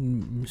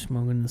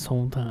smoking this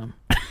whole time.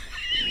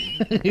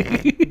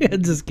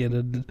 Just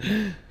kidding.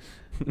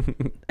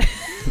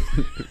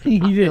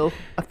 I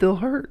feel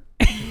hurt.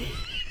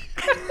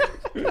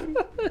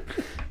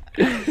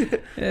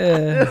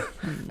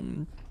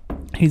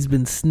 He's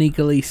been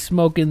sneakily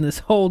smoking this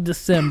whole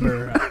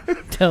December. I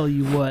tell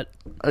you what.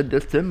 A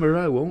December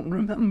I won't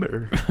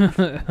remember.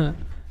 I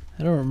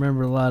don't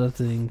remember a lot of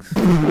things.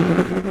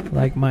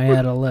 Like my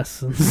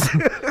adolescence.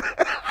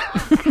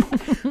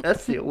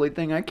 That's the only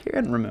thing I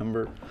can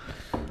remember.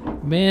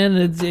 Man,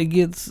 it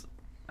gets...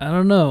 I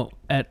don't know.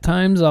 At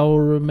times I will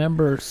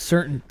remember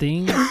certain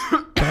things,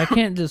 but I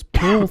can't just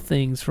pull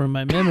things from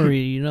my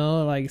memory, you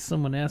know? Like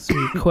someone asks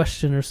me a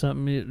question or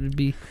something, it would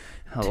be...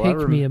 Hell, I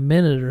Take me a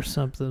minute or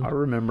something. I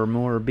remember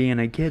more being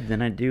a kid than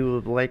I do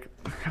of like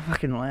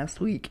fucking last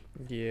week.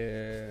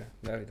 Yeah.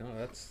 No,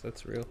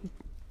 that's real.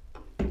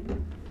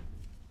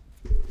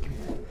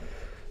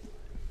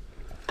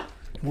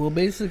 Well,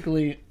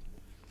 basically,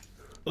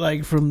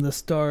 like from the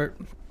start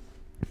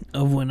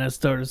of when I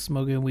started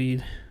smoking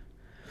weed,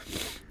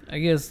 I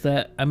guess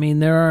that, I mean,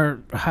 there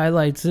are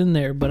highlights in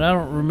there, but I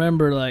don't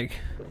remember like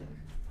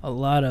a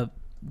lot of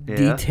Yeah.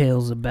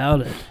 details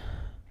about it.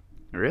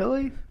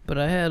 Really? But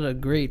I had a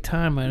great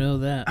time, I know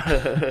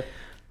that.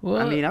 Well,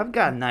 I mean, I've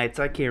got nights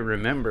I can't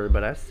remember,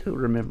 but I still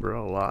remember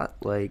a lot.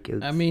 Like,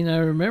 it's, I mean, I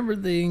remember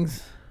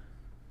things.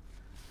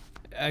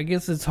 I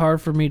guess it's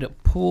hard for me to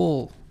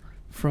pull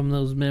from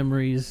those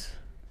memories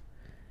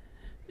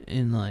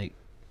and like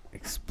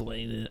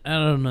explain it. I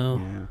don't know.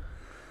 yeah.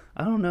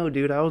 I don't know,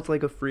 dude. I was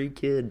like a free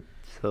kid,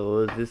 so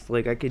it was just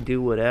like I could do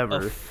A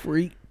whatever.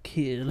 freak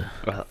kid.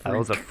 Well, I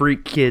was a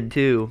freak kid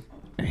too.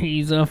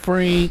 He's a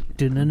freak.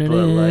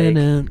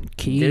 like,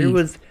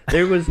 Keith.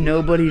 There was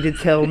nobody to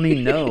tell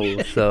me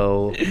no,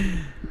 so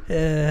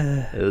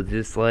Uh, it was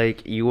just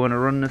like, you want to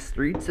run the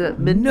streets at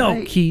no,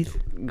 midnight? Keith.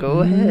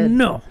 Go ahead.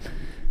 No.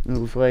 It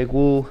was like,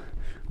 well,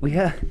 we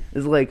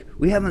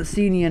haven't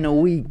seen you in a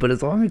week, but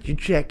as long as you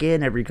check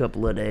in every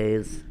couple of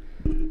days.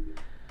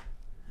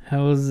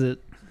 How was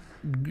it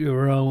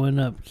growing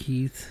up,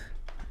 Keith?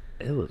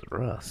 It was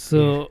rough.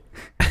 So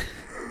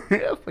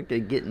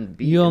Fucking getting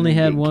beat. you only and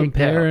had getting one kicked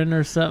out. parent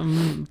or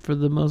something for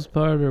the most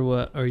part, or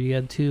what? Or you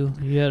had two?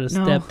 You had a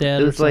No, stepdad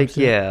it or was like,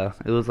 something? yeah,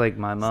 it was like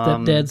my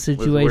mom Stepdad was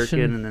situation.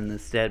 working, and then the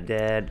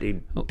stepdad,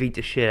 he Oh. beat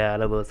the shit out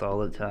of us all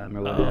the time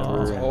or whatever.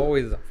 Oh. It's and-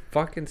 always a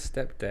fucking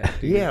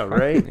stepdad. Dude. Yeah,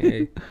 right?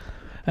 Hey,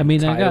 I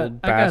mean, I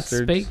Entitled got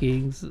bastards.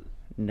 spankings,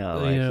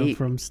 No, you know, he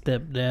from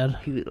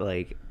stepdad. was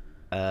like,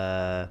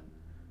 I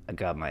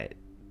got my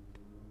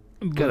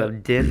Got a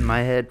dent in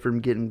my head from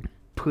getting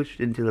pushed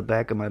into the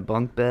back of my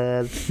bunk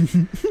bed.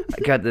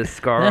 I got this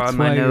scar That's on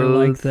my why you're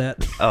nose. like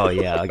that. Oh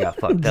yeah, I got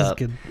fucked Just up.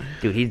 kidding.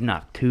 Dude, he's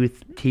knocked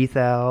teeth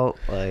out.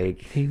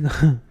 Like,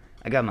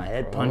 I got my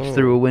head punched Oh.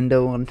 through a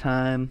window one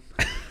time.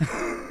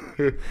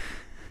 It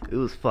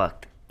was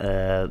fucked.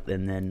 And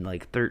then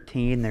like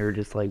 13, they were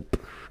just like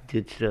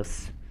ditched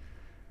us.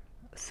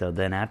 So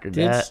then after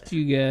that, Ditched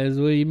you guys.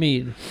 What do you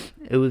mean?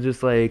 it was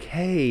just like,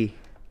 hey,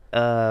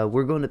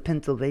 we're going to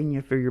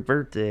Pennsylvania for your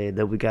birthday.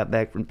 Then we got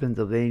back from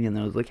Pennsylvania, and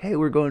I was like, hey,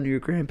 we're going to your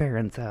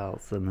grandparents'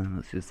 house. And then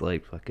it's just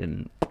like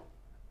fucking.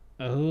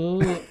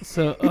 Oh,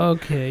 so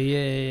okay,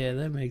 yeah,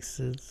 that makes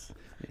sense.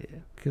 Yeah.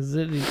 Because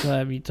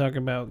anytime you talk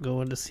about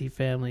going to see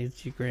family,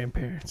 it's your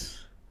grandparents.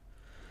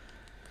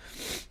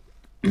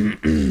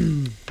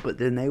 But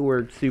then they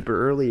worked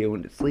super early and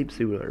went to sleep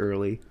super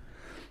early.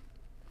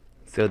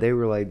 So they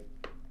were like,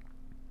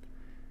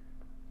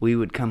 we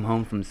would come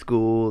home from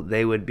school,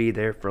 they would be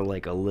there for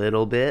like a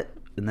little bit,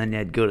 and then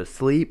they'd go to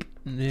sleep.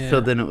 Yeah. So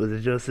then it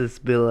was just this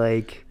be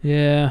like,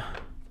 Yeah.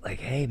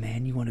 hey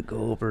man, you want to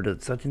go over to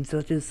such and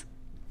such's?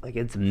 Like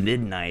it's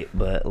midnight,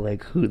 but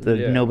like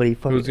Yeah. nobody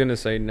fucking. Who's gonna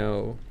say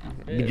no?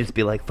 You'd just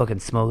be like fucking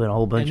smoking a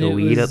whole bunch And of it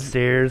weed was-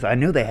 upstairs. I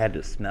knew they had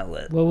to smell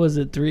it. What was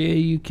it? 3 of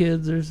you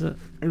kids or something?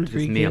 It was just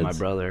 3 me and my kids?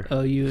 brother.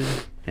 Oh, you.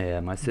 And, Yeah,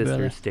 my sister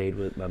brother. stayed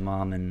with my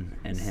mom and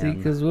See, him.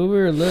 because when we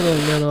were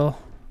little,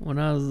 when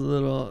I was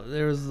little,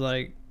 there was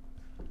like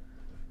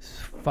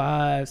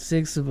 5,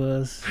 6 of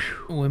us.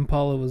 When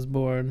Paula was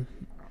born,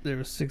 there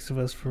were 6 of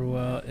us for a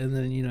while, and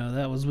then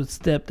that was with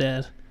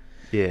stepdad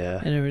Yeah.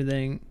 and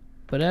everything.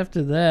 But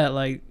after that,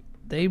 like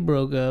they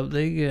broke up.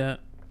 They got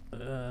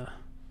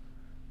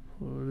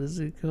what is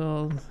it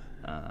called?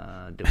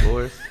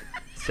 Divorce,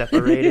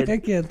 separated. I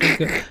can't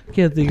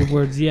think of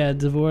words. Yeah,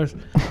 divorce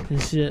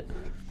and shit.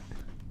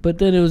 But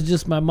then it was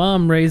just my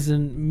mom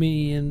raising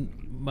me and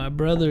my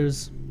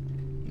brothers,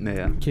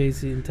 Yeah.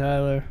 Casey and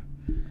Tyler.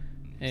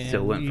 And, So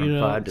it went from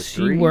 5 to she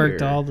 3,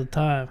 worked or- all the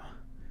time,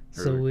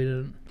 so or- we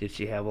didn't. Did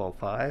she have all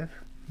 5?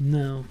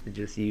 No.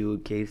 Just you,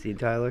 Casey, and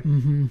Tyler?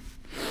 Mhm.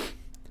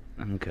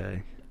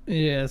 Okay.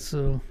 Yeah.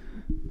 So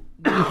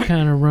we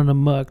kind of run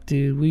amok,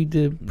 dude. We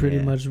did pretty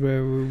Yeah. much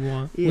whatever we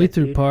want. Yeah, we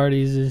threw dude.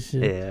 parties and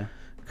shit Yeah.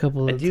 a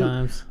couple I of do-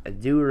 times. I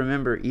do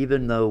remember,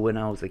 even though when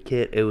I was a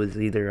kid, it was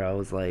either I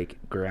was like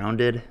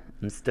grounded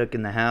and stuck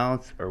in the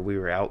house, or we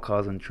were out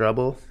causing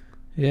trouble.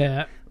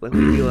 Yeah. Like, we'd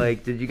be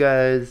like,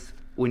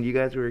 when you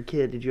guys were a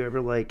kid, did you ever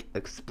like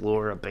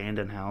explore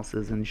abandoned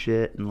houses and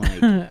shit and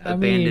like I mean,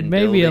 abandoned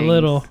maybe a buildings?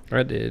 little.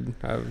 I did,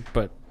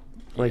 but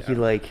Like yeah, you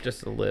like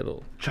just a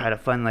little. try to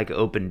find like an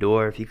open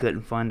door. If you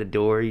couldn't find a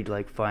door, you'd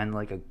like find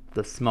like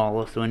the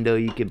smallest window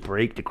you could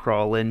break to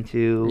crawl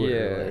into. Yeah.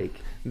 Or, like,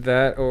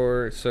 That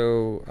or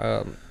so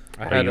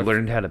I or had you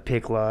learned how to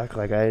pick lock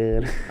like I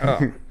did.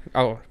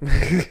 Oh,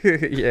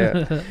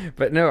 yeah.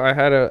 But no, I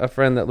had a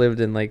friend that lived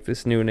in like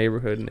this new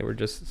neighborhood, and they were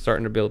just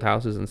starting to build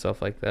houses and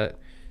stuff like that.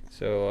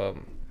 So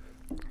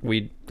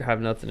we'd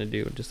have nothing to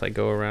do, just like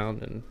go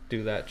around and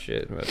do that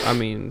shit. But I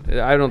mean,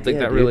 I don't think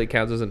Yeah, that dude. really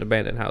counts as an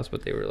abandoned house.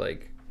 But they were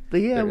like,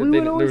 But yeah, there, we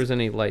would there always. was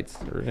any lights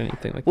or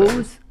anything like What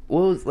that.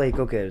 was like,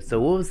 okay, so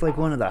what was like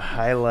one of the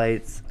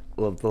highlights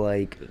of the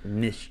like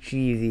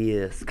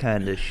mischievous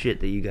kind of shit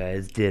that you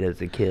guys did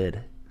as a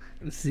kid?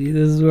 See,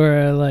 this is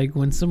where I like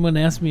when someone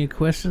asks me a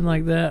question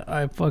like that,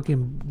 I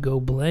fucking go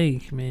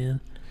blank,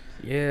 man.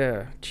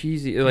 Yeah,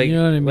 cheesy. Like,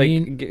 know what I like,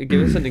 mean?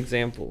 give us an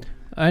example.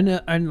 I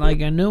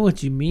know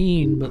what you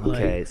mean, but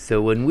Okay,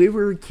 so when we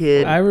were a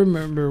kid, like I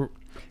remember.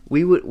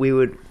 we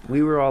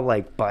were all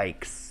like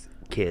bikes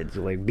kids,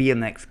 like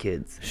BMX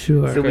kids.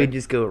 Sure. So Okay. we'd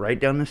just go right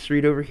down the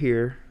street over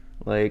here,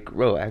 like,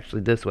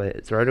 actually this way.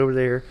 It's right over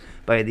there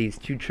by these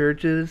 2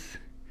 churches.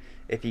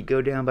 If you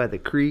go down by the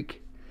creek,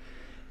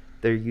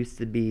 there used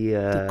to be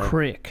The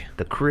crick.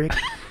 the creek.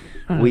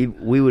 we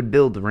would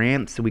build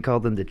ramps, so we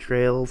called them the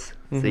trails.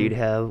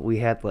 So we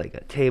had like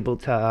a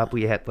tabletop,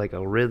 we had like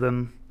a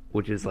rhythm,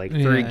 which is like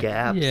 3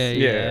 gaps.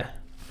 Yeah.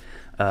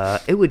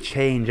 It would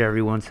change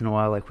every once in a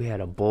while. Like we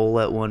had a bowl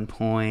at one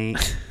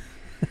point.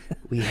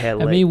 We had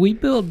like, I mean, we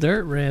built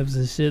dirt ramps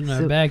and shit in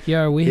our So-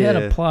 backyard. We had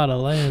yeah. a plot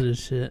of land and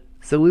shit.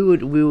 so we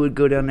would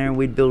go down there and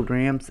we'd build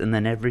ramps, and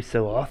then every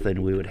so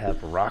often we would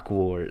have rock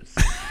wars.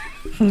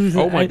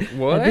 Oh my-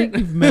 what? I think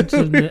you've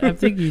mentioned it. I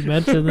think you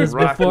mentioned this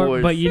Rock before,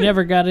 wars. but you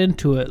never got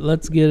into it.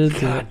 Let's get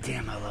into God it.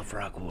 damn, I love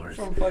rock wars.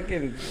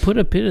 Fucking Put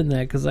a pin in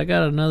that because I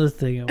got another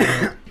thing I want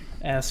to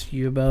ask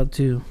you about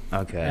too.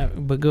 Okay.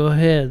 But go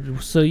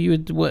ahead. So you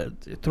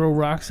would throw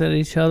rocks at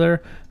each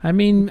other? I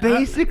mean,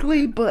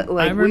 Basically, but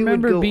like I we would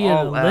remember go being a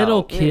all little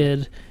out.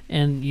 kid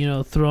and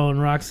throwing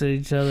rocks at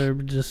each other.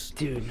 Just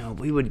Dude, no,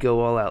 we would go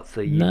all out.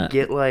 So you Not-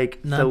 get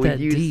like, not so that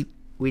deep.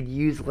 we'd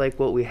use like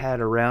what we had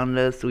around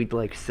us. We'd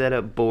like set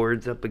up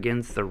boards up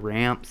against the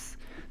ramps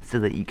so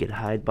that you could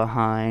hide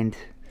behind.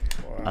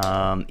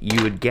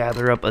 You would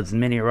gather up as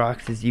many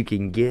rocks as you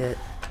can get.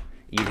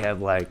 You'd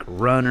have like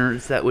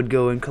runners that would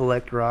go and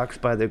collect rocks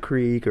by the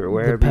creek or the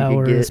wherever you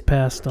power could is get.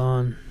 passed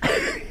on.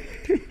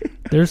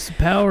 There's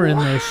power in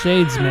those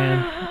shades,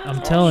 man.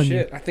 I'm telling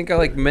you. I think I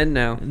like men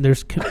now.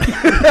 There's.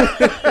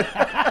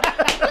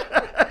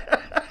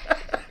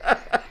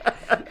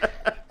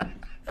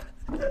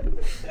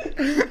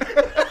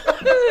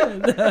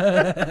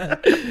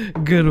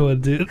 Good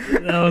one, dude.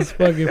 That was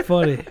fucking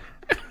funny.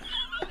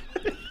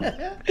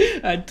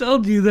 I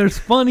told you there's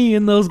funny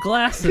in those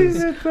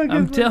glasses.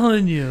 I'm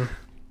telling you.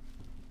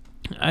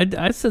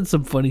 I said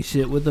some funny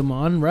shit with them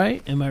on,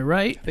 right? Am I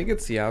right? I think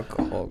it's the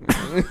alcohol,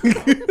 man.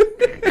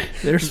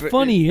 There's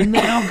funny in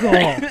the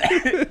alcohol.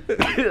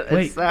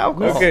 It's the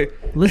alcohol. Okay.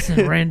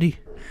 Listen, Randy.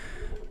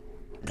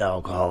 The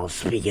alcohol is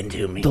speaking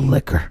to me. The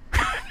liquor.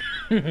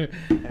 The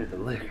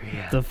liquor,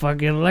 yeah. The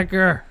fucking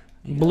liquor.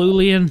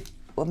 Bluelian.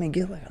 Let me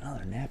get like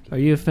another napkin. Are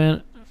you a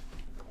fan?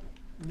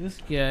 This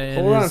guy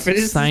and Hold on, his finish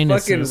this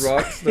sinuses. fucking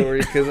rock story,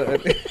 because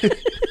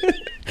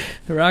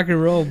Rock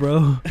and roll,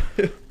 bro.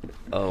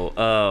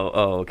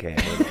 Oh, okay.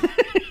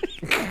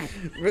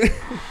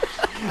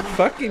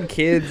 fucking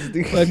kids,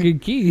 dude. Fucking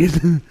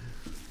keys.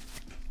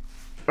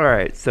 All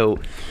right, so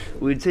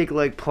we'd take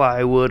like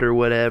plywood or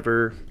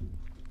whatever,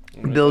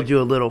 build you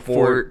a little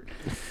fort,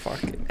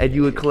 Fucking. and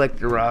you would collect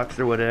the rocks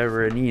or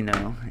whatever, and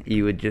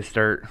we'd just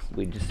start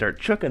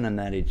chucking them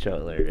at each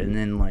other, and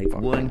then like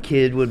one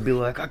kid would be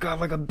like, I got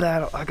like a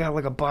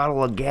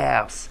bottle of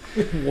gas,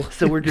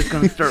 so we're just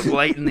gonna start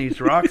lighting these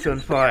rocks on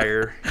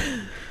fire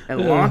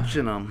and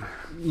launching them.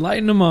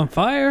 Lighting them on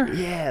fire?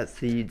 Yeah,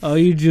 so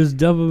you just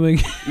dump them in.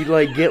 you'd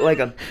like get like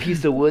a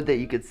piece of wood that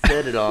you could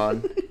set it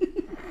on.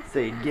 So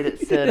you'd get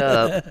it set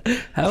up.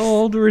 How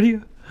old were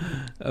you?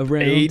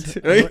 Around 8.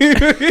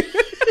 Maybe.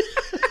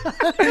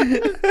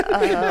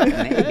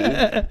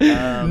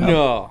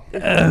 No.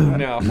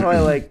 No. Probably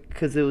like,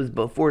 because it was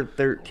before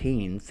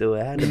 13, so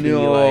it had to be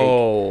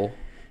No.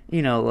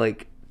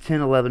 like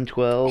 10, 11,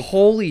 12.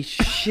 Holy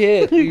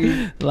shit,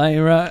 dude.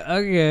 Lighting rock.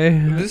 Okay.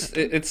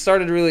 It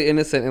started really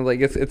innocent, and like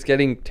it's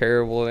getting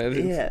terrible. And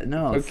it's, Yeah,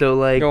 no. Okay. So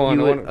like, Go on,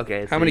 you I would, wanna-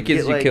 okay. how so many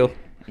kids get, did you kill?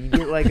 You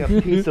get like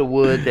a piece of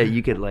wood that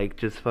you could like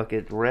just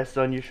fucking rest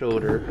on your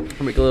shoulder.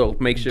 Make a little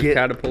makeshift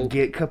catapult.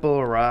 Get a couple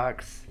of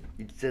rocks.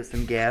 You set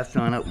some gas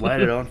on it,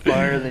 light it on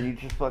fire, then you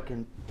just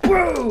fucking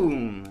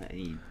boom, and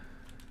you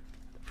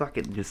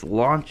fucking just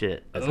launch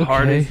it as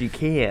hard Okay. as you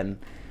can,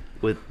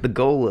 with the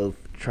goal of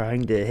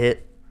trying to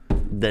hit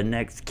the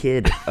next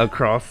kid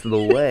across the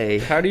way.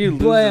 How do you lose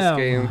Blam.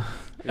 this game?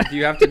 Do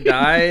you have to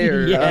die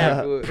or?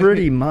 Yeah,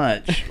 pretty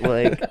much.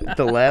 Like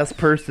the last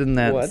person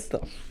that's What the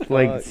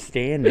like fuck?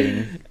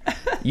 standing,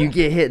 you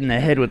get hit in the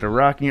head with a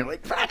rock, and you're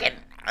like, "Fucking,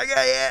 I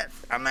got it.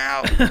 I'm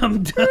out.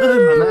 I'm done.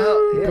 I'm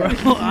out."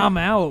 Yeah. Bro, I'm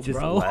out, Just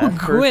bro. the last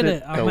Quit person-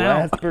 it. I'm the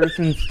out. last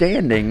person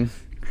standing.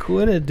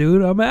 Quit it,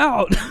 dude. I'm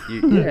out.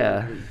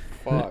 Yeah.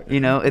 Fuck. You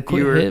know, if Quit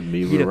you were hitting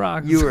me with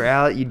rocks. you were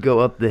out, you'd go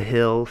up the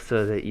hill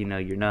so that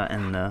you're not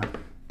in the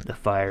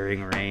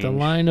firing range. The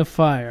line of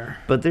fire.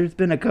 But there's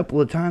been a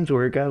couple of times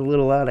where it got a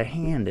little out of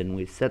hand and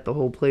we set the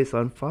whole place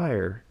on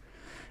fire.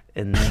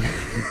 And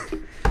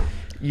then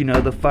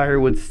the fire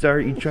would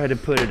start, you try to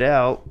put it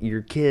out,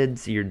 you're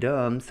kids, you're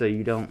dumb, so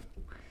you're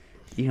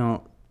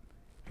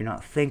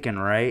not thinking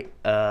right,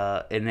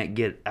 and it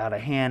get out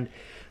of hand.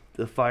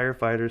 The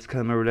firefighters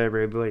come or whatever,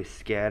 everybody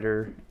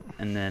scatter,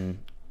 and then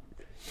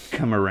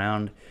come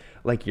around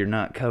like you're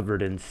not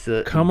covered in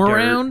soot. Come and dirt.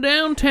 around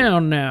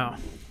downtown now.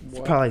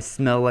 Probably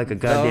smell like a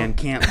goddamn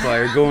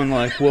campfire, going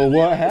like, well,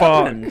 what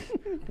happened?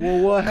 Well,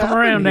 what happened Come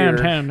around here?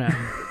 downtown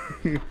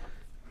now.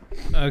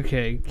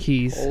 Okay,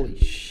 Keys. Holy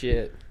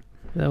shit.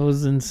 That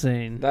was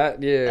insane. That's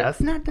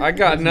not that I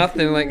got crazy.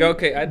 nothing. Like,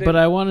 okay, I did. But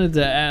I wanted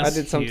to ask I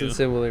did something you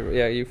similar.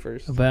 Yeah, you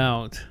first.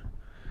 about,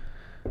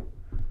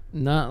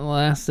 not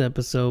last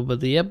episode, but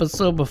the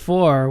episode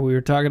before, we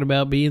were talking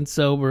about being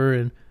sober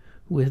and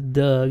with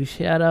Doug.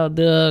 Shout out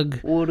Doug.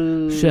 What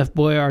up? Chef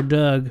Boyard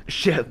Doug.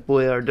 Chef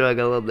Boyard Doug,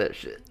 I love that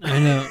shit. I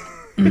know.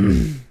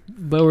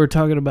 But we're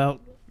talking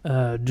about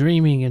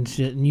dreaming and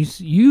shit, and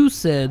you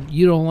said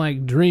you don't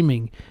like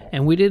dreaming,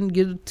 and we didn't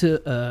get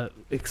to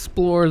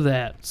explore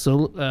that.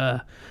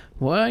 So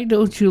why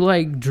don't you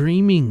like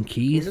dreaming, He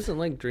Keith? doesn't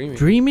like dreaming.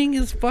 Dreaming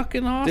is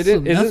fucking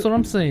awesome. That's what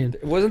I'm saying.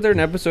 Wasn't there an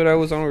episode I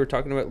was on where we were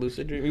talking about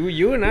lucid dreaming?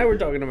 You and I were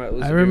talking about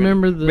lucid I dreaming.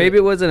 remember the. Maybe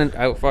it wasn't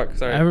an. Oh, fuck.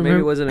 Sorry. Maybe remember-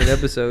 it wasn't an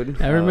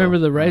episode. I remember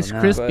the Rice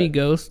no. Krispie But-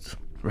 ghost,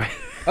 Right.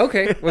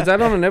 Okay. Was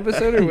that on an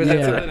episode or was Yeah.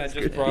 that something I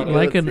just brought up?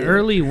 like an it.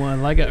 early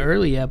one, like an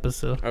early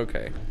episode.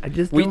 Okay. I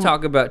just We don't-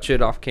 talk about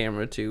shit off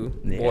camera too,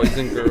 Yeah. boys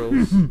and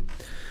girls.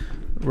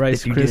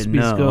 Rice If you didn't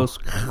Krispies know. ghost.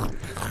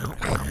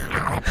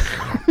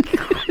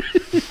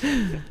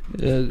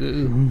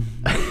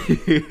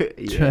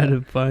 Try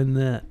to find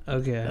that.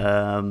 Okay.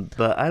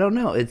 But I don't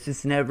know. It's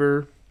just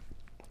never.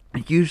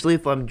 Usually,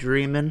 if I'm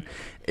dreaming,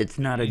 it's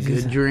not a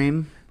good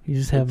dream. You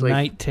just have it's like-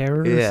 night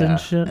terrors Yeah, and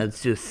shit.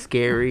 it's just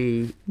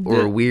scary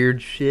or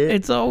weird shit.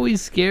 It's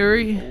always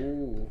scary.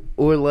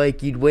 Or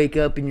like you'd wake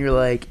up and you're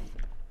like,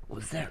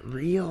 was that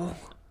real?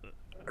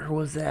 Or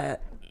was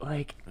that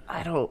like,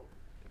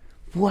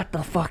 what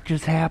the fuck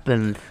just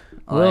happened?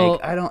 Well-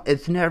 Like, I don't.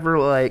 It's never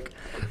like,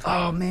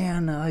 oh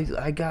man,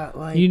 I got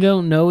like. You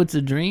don't know it's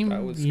a dream.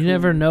 That was You cool.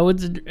 never know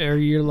it's or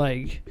you're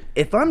like,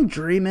 If I'm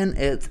dreaming,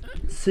 it's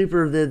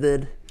super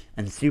vivid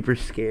and super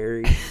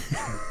scary.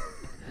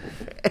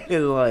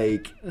 And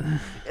like,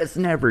 it's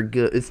never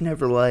good. It's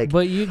never like,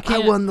 but you I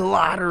can't. won the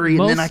lottery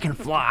and then I most- can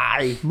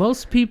fly.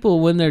 Most people,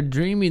 when they're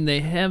dreaming,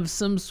 they have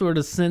some sort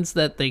of sense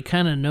that they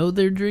kind of know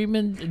they're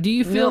dreaming. Do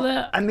you feel No,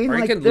 that? I mean, Or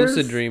like, I can there's-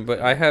 lucid dream, but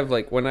I have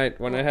like when I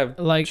have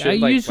Like, shit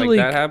I usually-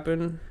 like that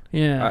happen.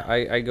 Yeah.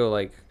 I go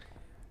like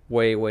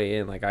way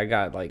in. Like I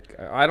got like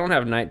I don't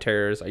have night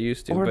terrors. I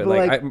used to, Or but be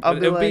like, like- I'll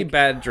be it'll be like-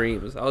 bad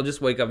dreams. I'll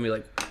just wake up and be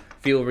like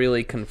feel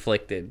really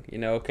conflicted, you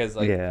know, because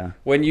like Yeah.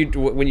 when you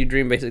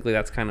dream, basically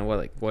that's kind of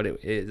what it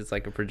is. It's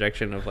like a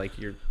projection of like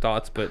your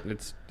thoughts, but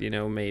it's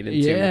made into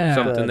Yeah.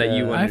 something that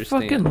you But, I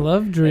understand. fucking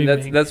love And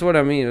dreaming. that's what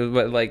I mean.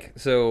 But like,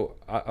 so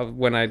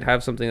when I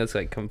have something that's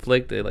like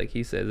conflicted, like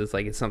he says, it's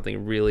like it's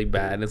something really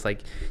bad. And it's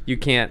like you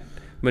can't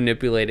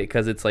manipulate it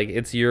because it's like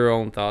it's your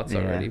own thoughts Yeah.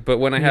 already. But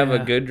when I have Yeah.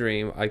 a good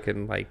dream, I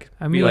can like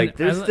I be mean, like,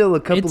 There's I- still a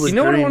couple it's- of you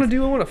know what I want to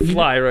dreams- do? I want to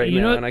fly right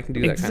now, and I can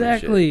do that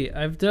exactly. kind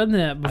of shit. I've done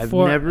that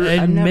before. never-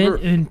 and I've never-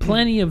 in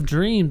plenty of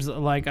dreams,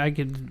 like I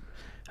feel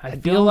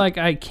don't- like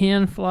I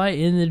can fly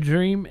in the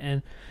dream,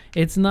 and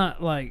it's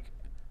not like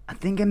I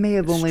think I may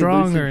have only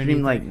strong or lucid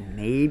dreamed like anything.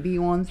 maybe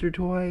once or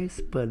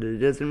twice, but it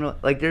doesn't really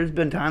like. There's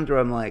been times where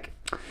I'm like,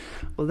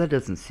 well, that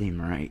doesn't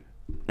seem right,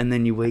 and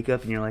then you wake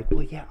up and you're like,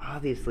 well, yeah,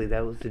 obviously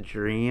that was a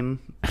dream,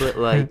 but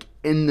like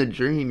in the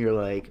dream you're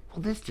like,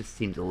 well, this just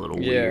seems a little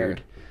Yeah.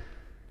 weird.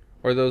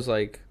 Or those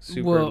like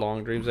super Well-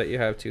 long dreams that you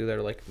have too, that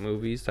are like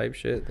movies type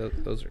shit.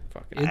 Those are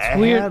fucking. It's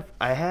weird.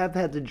 I have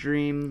had the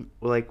dream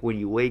like when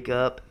you wake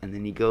up and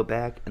then you go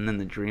back and then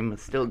the dream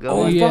is still Oh,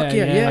 going. fuck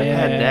yeah, yeah, I've yeah,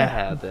 had yeah. that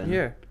happen.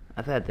 Yeah.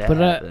 I've had that but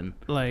happen.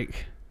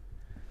 like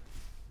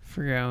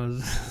forgot I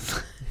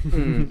was.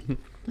 Mm.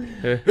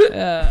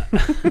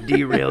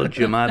 Derailed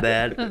you, my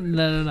bad.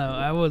 No.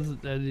 I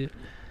wasn't. I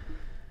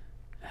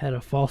had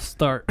a false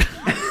start.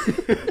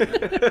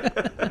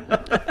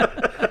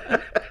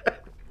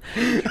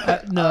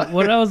 No,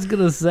 what I was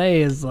gonna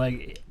say is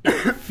like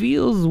it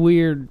feels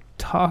weird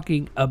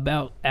talking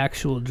about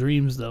actual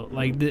dreams though.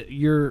 Like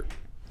your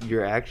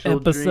Your actual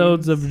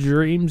episodes dreams? of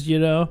dreams, you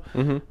know.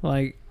 Mhm.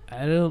 Like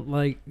I don't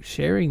like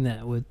sharing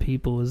that with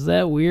people. Is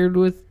that weird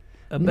with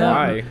about?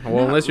 Why? Well,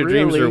 Not unless your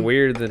dreams are really.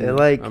 weird, then They're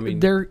like- I mean,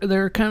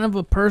 They're kind of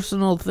a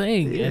personal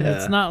thing, and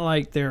it's Yeah. not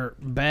like they're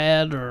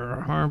bad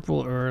or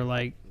harmful or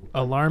like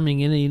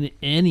alarming in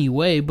any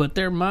way. But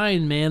they're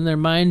mine, man. They're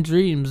mine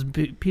dreams.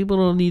 People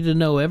don't need to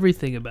know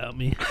everything about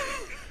me.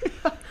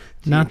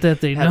 Not that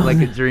they Have know. like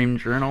a that. dream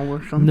journal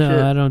or some No, shit.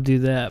 I don't do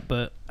that.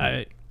 But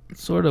I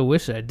sort of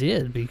wish I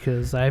did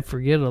because I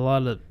forget a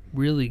lot of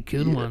really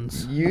good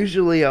ones.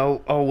 Usually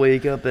I'll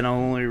wake up and I'll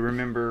only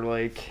remember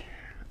like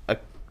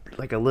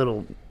a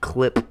little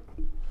clip.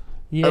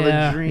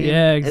 Yeah, dream,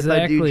 yeah, if I do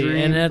exactly. dream.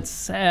 And that's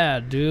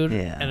sad, dude.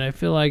 Yeah. And I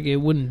feel like it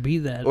wouldn't be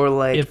that Or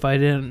like if I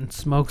didn't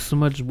smoke so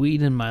much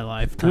weed in my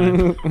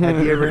lifetime.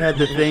 have you ever had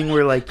the thing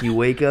where like you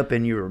wake up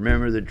and you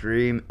remember the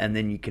dream and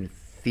then you can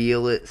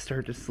feel it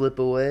start to slip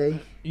away?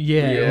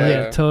 yeah,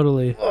 Yeah.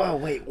 totally. Oh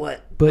wait,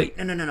 what? But- Wait,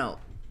 no.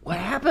 What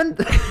happened?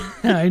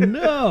 I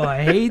know.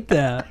 I hate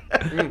that.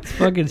 It's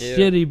fucking Yeah.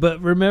 shitty. But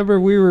remember,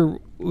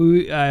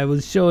 I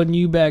was showing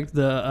you back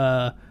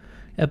the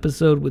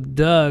episode with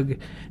Doug,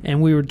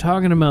 and we were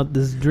talking about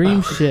this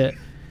dream shit.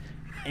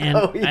 And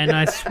Oh, yeah. and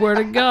I swear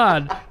to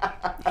God,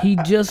 he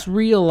just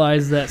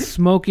realized that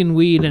smoking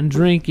weed and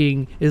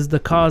drinking is the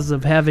cause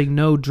of having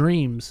no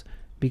dreams.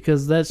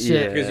 Because that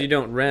shit, because you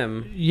don't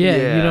REM. yeah,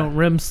 you Yeah. don't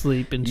REM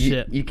sleep and you,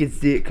 shit. you can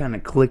see it kind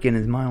of click in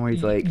his mind where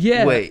he's like,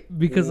 Yeah, wait.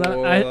 because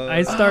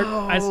I start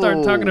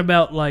Oh. talking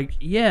about like,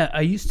 yeah,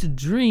 I used to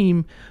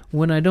dream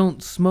when I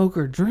don't smoke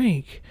or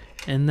drink,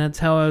 and that's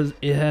how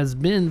it has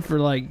been for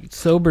like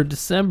sober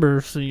December,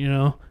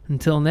 so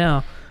until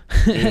now.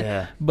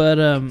 Yeah.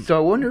 But So I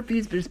wonder if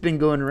he's just been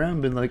going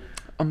around being like,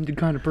 I'm the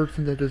kind of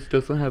person that just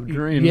doesn't have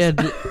dreams. yeah,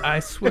 I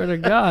swear to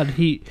God,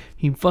 he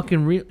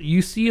fucking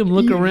you see him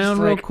look He's around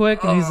real like,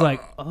 quick, and he's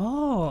like,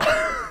 oh,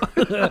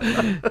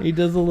 he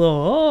does a little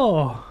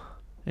oh.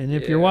 And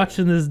if you're Yeah.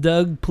 watching this,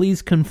 Doug,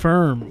 please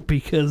confirm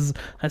because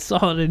I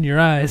saw it in your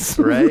eyes.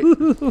 Right?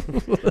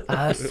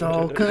 I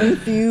saw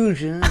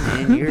confusion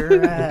in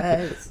your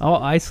eyes. I'll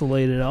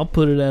isolate it. I'll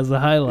put it as a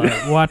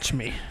highlight. Watch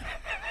me.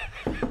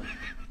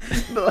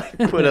 Like,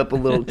 put up a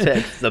little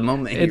text the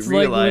moment It's he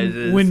like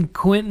realizes. when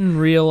Quentin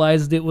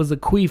realized it was a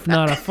queef,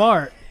 not a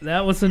fart.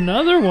 That was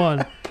another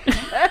one.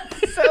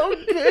 so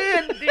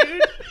good,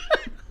 dude.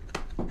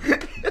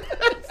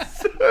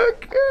 So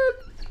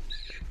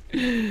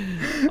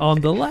good.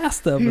 On the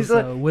last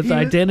episode with he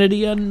was-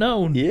 Identity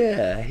Unknown.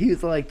 Yeah, he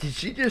was like, did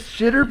she just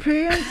shit her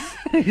pants?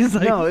 He's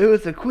like, No, it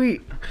was a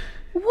queef.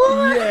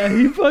 What? yeah,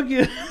 he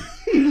fucking,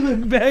 he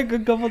looked back a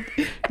couple,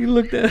 he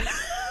looked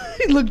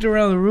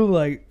around the room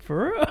like,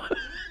 for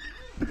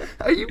real?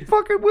 Are you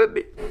fucking with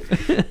me?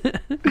 You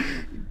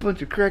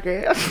bunch of crack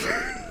ass.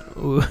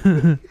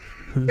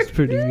 It's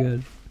pretty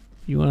good.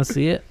 You want to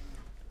see it?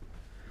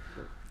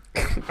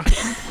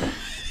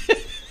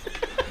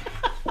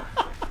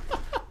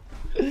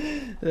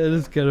 That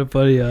is kind of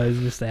funny. I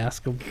just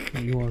ask him,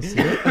 "You want to see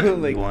it?"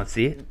 You want to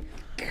see it?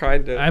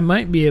 Kind of. I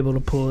might be able to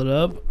pull it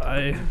up.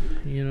 I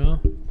see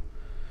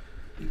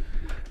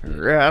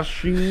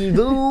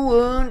the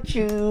one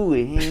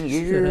in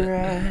your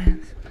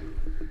eyes.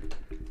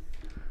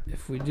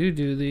 If we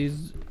do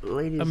these,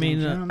 Ladies I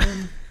mean, and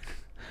gentlemen,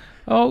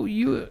 oh,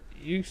 you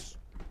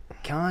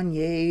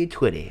Kanye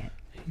Twitty.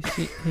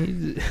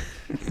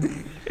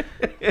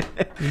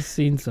 he's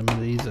seen some of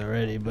these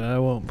already, but I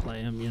won't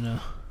play them.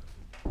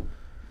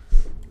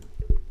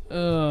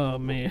 Oh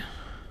man,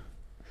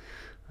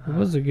 it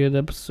was a good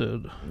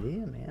episode.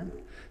 Yeah, man.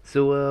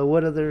 So,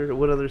 what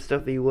other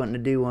stuff are you wanting to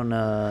do on?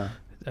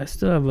 I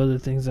still have other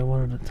things I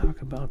wanted to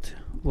talk about too.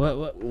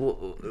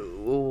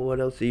 What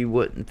else are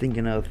you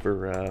thinking of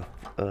for?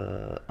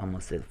 I'm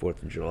gonna say the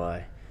 4th of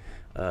July,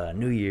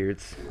 New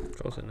Year's.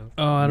 Close enough.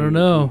 Oh, I don't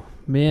know,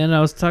 man.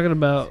 I was talking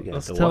about. So you I got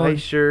was the telling. white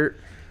shirt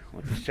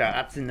with the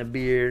shots and the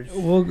beards.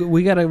 Well,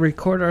 we got to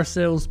record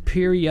ourselves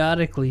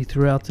periodically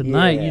throughout the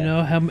night.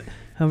 Yeah.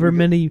 However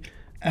many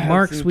Have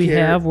marks some we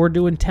care- have. We're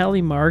doing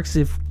tally marks.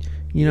 If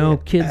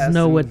kids have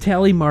know what some-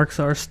 tally marks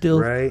are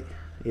still. Right.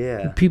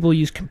 Yeah. People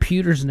use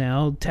computers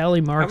now. Tally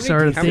marks How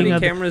are a many thing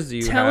of cameras do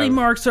you tally have?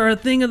 marks are a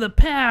thing of the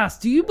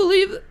past. Do you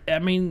believe it? I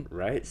mean,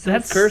 Right. So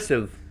That's- it's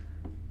cursive.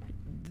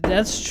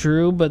 that's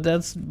true, but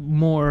that's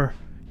more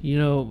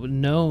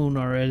known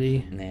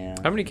already. Yeah.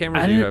 How many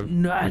cameras do you have?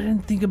 I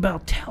didn't think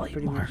about tally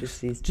Pretty much marks.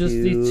 just these Just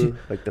two. these two.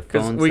 Like the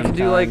Because phone. we could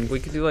do like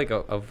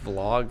sometimes. a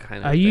vlog kind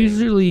of. I thing.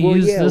 usually Well,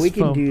 use yeah, this we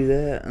can phone. do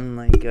that and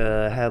like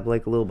have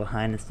like a little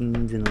behind the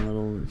scenes and a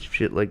little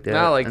shit like that.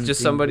 No, like and just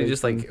things somebody like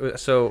just that. like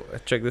so.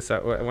 Check this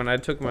out. When I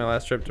took my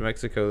last trip to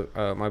Mexico,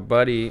 my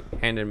buddy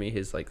handed me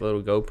his like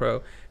little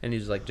GoPro, and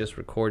he's like, just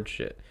record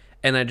shit.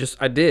 And I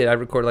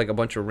recorded like a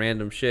bunch of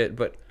random shit,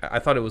 but I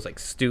thought it was like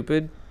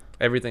stupid.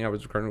 Everything I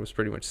was recording was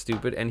pretty much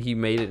stupid, and he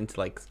made it into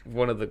like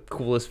one of the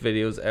coolest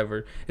videos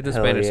ever. It's in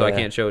Hell Spanish, so I yeah.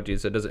 can't show it to you.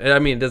 So it doesn't. I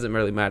mean, it doesn't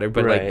really matter.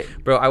 But Right.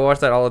 like, bro, I watch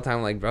that all the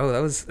time. Like, bro,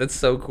 that's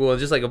so cool. It's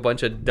just like a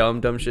bunch of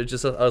dumb shit.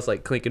 Just us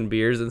like clinking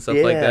beers and stuff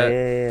yeah, like that.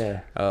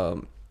 Yeah.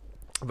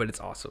 But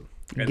it's awesome.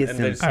 You And, get and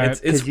some- there's- Alright.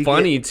 it's 'Cause you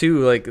funny too.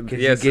 Like, you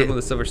yeah, some get- of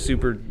the stuff are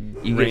super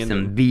You get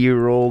random. some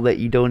B-roll that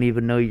you don't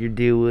even know you're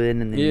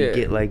doing, and then you Yeah.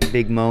 get like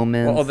big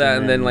moments. All that,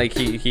 and then like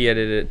he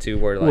edited it too,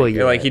 where like Well,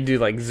 yeah. like he'd do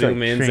like it's zoom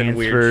like ins and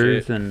weird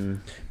transfers shit.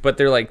 and But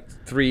they're like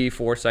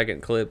 3-4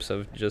 second clips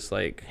of just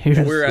like Here's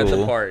we're at the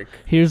cool. park.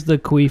 Here's the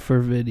Queefer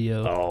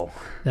video oh,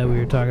 that we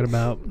were talking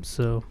about.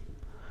 So,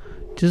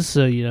 just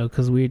so you know,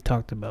 because we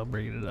talked about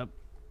bringing it up.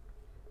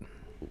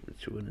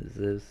 which one is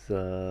this?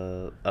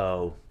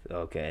 Oh,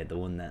 okay, the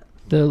one that.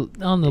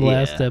 On the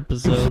last Yeah.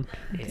 episode.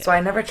 So I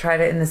never tried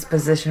it in this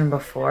position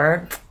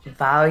before.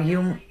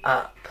 Volume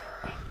up.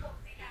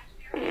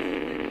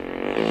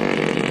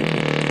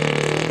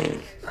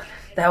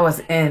 That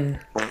was in.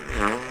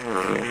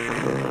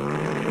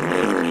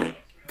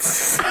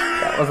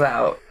 That was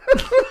out.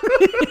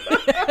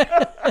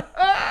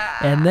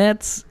 And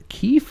that's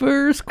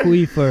Kiefer's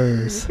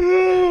Queefers.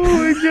 Oh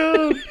my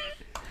god!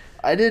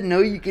 I didn't know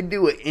you could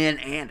do it in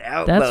and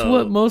out. That's though.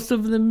 what most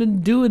of them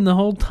been doing the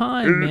whole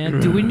time, man.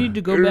 Do we need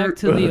to go back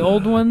to the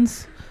old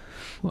ones?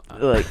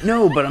 Like,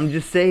 no, but I'm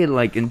just saying,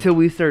 like, until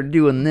we started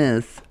doing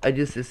this, I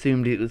just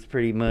assumed it was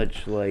pretty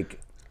much like.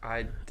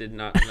 I did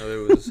not know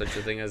there was such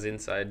a thing as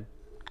inside.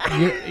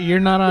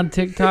 You're not on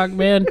TikTok,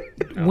 man.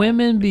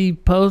 Women be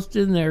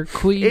posting their It's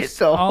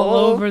queefs a all whole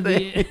over the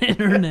thing.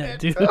 internet,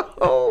 dude. The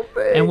whole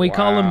thing. And we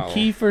call them Wow.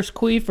 Kiefer's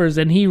Queefers,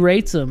 and he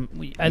rates them.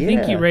 I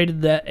think he Yeah.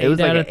 rated that It was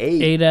 8 like out an of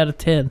 8. 8 out of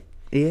 10.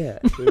 Yeah,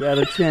 8 out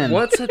of 10.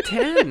 What's a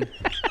 10?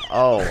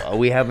 Oh,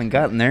 we haven't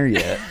gotten there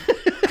yet.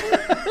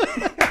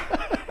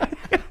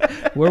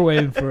 We're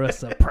waiting for a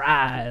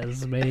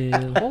surprise,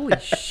 man. Holy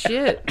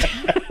shit!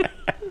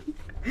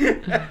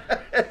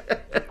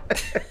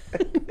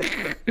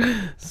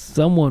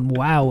 Someone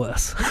wow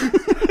us.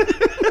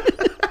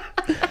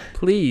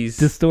 Please.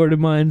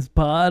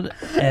 DistortedMindsPod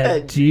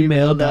at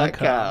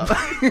gmail.com.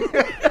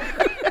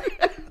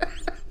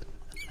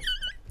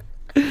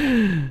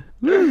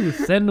 Woo,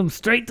 send them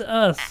straight to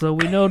us so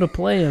we know to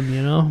play them,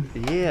 you know?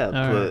 Yeah,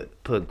 All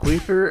put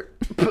queefer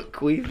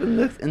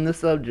in the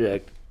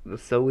subject,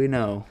 so we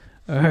know.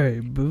 All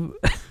right, boo.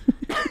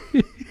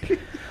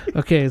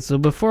 Okay, so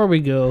before we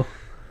go,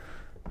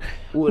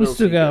 What we else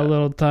still you got a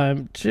little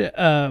time.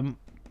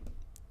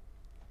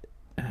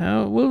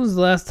 When was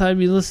the last time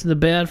you listened to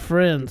Bad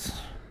Friends?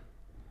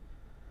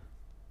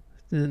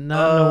 Not in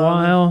a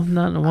while.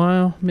 Not in a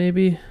while,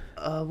 maybe.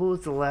 What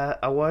was the last?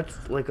 I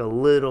watched like a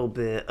little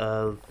bit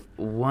of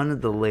one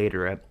of the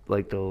later,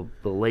 the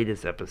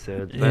latest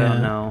episodes. But I Yeah.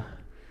 don't know.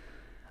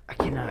 I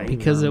cannot even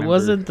Because it remember.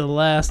 wasn't the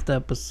last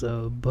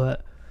episode,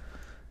 but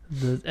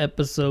the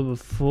episode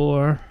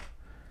before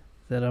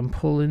that I'm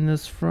pulling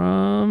this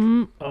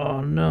from.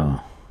 Oh no.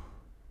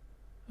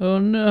 Oh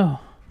no.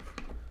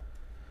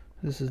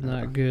 This is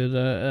not good.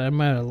 I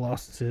might have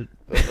lost it.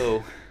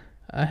 Uh-oh.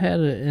 I had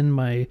it in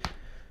my,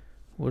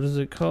 what is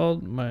it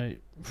called? My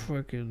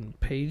fucking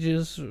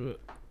pages,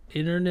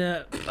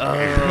 internet Oh,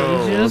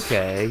 pages.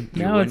 okay.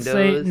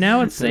 Your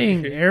Now it's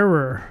saying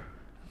error.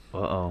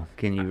 Uh-oh.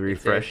 Can you It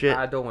refresh says, it?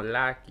 I don't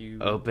like you.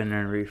 Open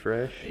and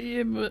refresh?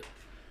 Yeah, but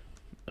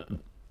I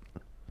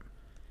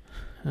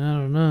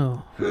don't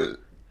know.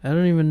 I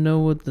don't even know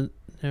what the.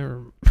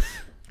 Never.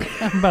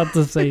 I'm about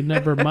to say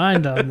never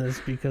mind on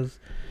this because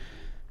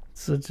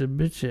it's such a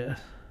bitch ass.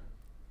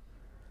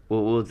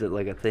 What was it,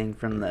 like a thing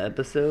from the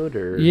episode,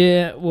 or?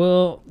 Yeah,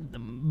 well,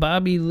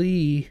 Bobby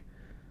Lee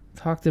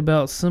talked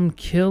about some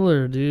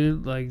killer,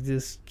 dude, like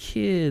this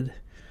kid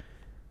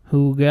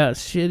who got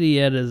shitty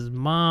at his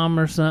mom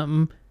or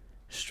something,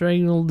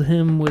 strangled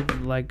him with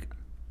like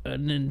a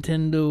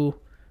Nintendo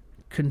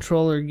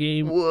controller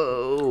game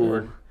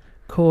Whoa.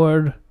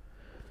 cord.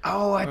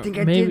 Oh, I think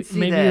I Maybe did see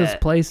maybe that. it was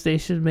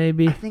PlayStation,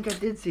 maybe. I think I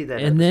did see that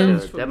And then-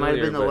 episode. That might have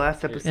been the Familiar,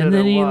 last but- episode And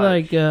then I he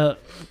watched.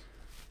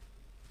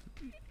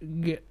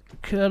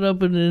 cut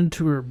up and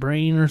into her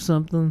brain or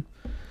something.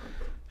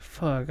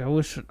 Fuck, I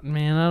wish,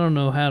 man, I don't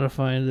know how to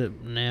find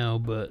it now,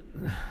 but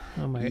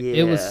oh my,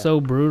 it was Yeah. so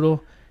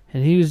brutal.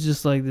 And he was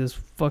just like this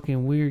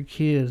fucking weird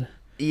kid.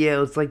 Yeah, it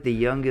was like the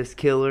youngest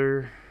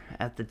killer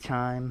at the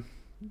time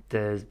that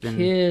has been...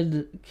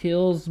 Kid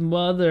kills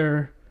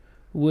mother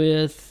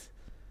with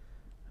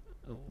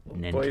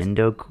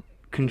Nintendo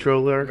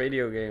controller.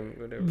 Video game,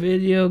 whatever.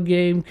 video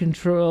game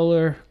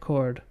controller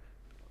cord.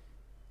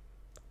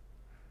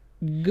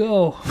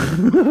 Go.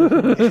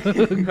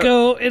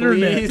 Go,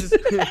 internet. Please.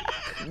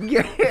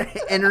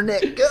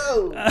 Internet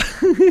go.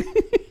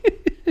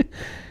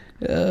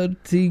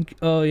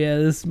 Oh yeah,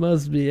 this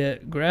must be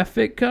it.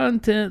 Graphic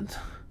content.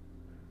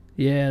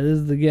 Yeah, this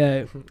is the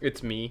guy.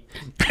 It's me.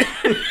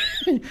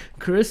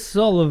 Chris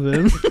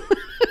Sullivan.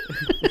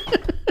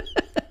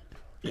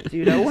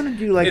 Dude, I want to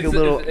do like It's- a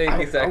little. it's I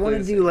exactly want the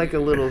to do same. like a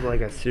little,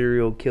 like a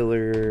serial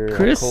killer.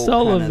 Chris occult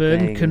Sullivan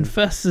kinda thing.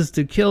 confesses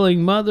to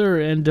killing mother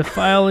and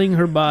defiling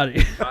her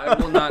body. I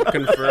will not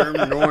confirm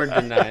nor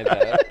deny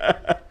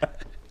that.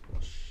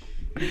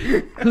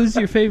 Who's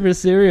your favorite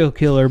serial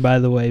killer, by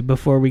the way,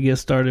 before we get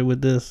started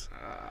with this?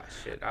 Ah,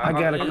 shit. I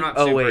gotta- I'm not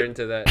oh, super wait.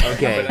 into that.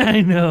 Okay. But,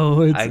 I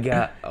know. It's, I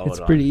got. it's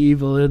pretty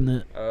evil, isn't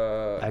it?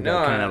 I got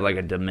no, kind of like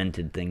a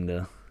demented thing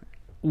though.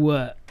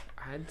 What?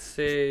 I'd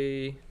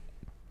say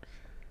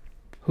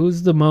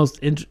Who's the most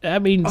I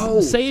mean, Oh,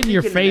 saying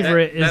your speaking of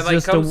favorite is like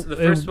just comes, the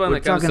first one we're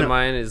that comes to talking-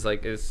 mind is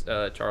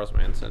Charles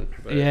Manson.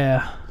 But,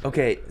 yeah.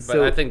 Okay, But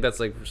so I think that's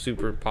like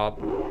super pop.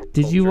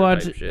 Did you culture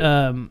watch type shit.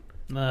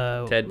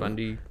 Ted Ted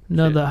Bundy?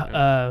 No, shit, the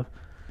yeah.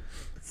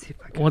 let's see if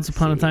I can Once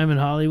Upon a see. Time in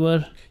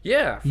Hollywood.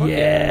 Yeah. Fuck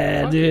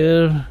Yeah, Fuck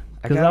dude. I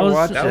Because gotta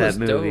watch that that was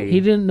dope. movie. he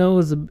didn't know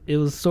it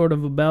was sort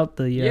of about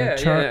the Yeah,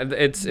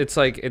 it's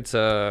like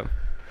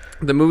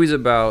the movie's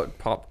about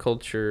pop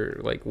culture,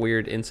 like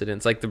weird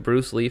incidents, like the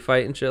Bruce Lee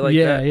fight and shit like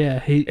that. yeah.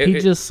 He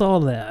It- just saw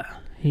that.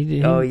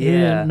 He Oh, he yeah.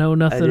 didn't know I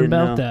nothing didn't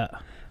about know.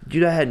 that.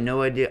 Dude, I had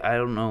no idea. I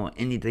don't know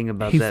anything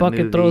about He that fucking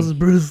movie. throws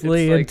Bruce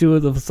Lee like- into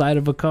the side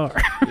of a car.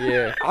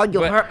 Yeah. Oh,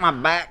 you'll But hurt my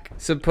back.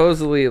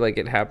 supposedly, like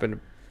it happened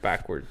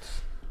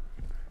backwards.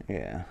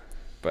 Yeah.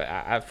 But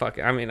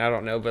I mean, I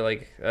don't know, but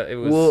like it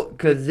was. Well,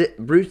 because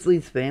Bruce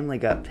Lee's family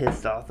got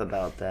pissed off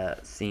about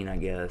that scene, I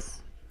guess.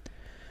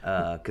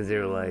 Because they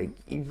were like,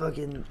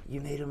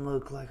 you made him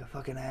look like a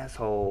fucking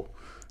asshole.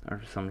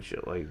 Or some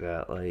shit like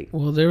that. Like,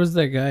 Well, there was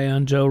that guy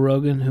on Joe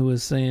Rogan who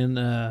was saying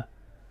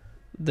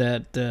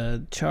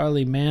that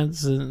Charlie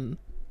Manson,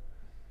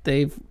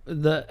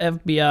 the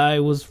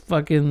FBI was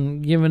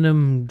fucking giving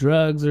him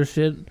drugs or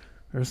shit,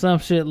 or some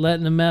shit,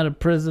 letting him out of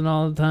prison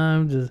all the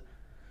time to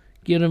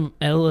get him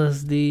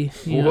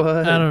LSD. You know,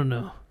 What? I don't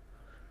know.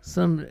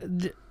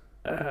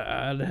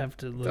 I'd have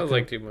to look. sounds up.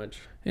 like too much.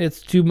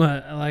 It's too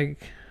much.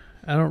 Like,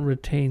 I don't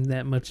retain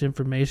that much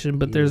information.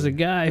 But there's a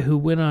guy who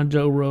went on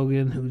Joe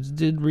Rogan who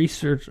did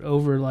research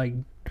over like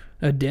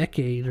a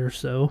decade or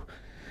so.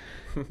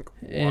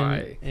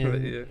 Why?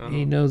 And Yeah, I don't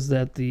he know. knows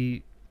that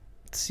the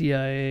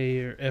CIA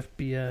or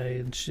FBI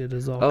and shit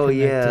is all oh,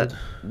 connected. yeah.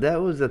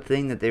 That was a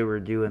thing that they were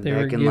doing They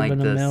were back in like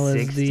giving the him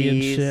LSD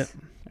and 60s shit.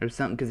 or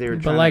something. Because they were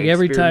But trying like to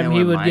every time experiment he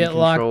with would mind get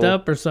locked control.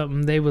 up or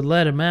something, they would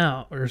let him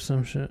out or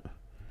some shit.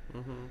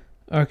 Mm-hmm.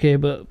 Okay,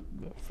 but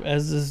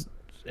as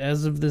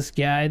of this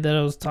guy that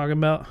I was talking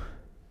about,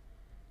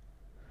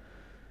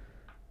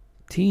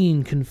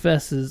 teen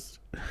confesses.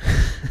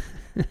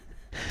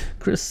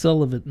 Chris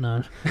Sullivan,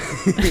 no.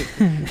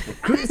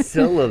 Chris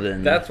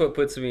Sullivan. That's what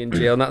puts me in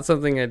jail. Not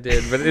something I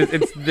did, but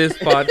it's this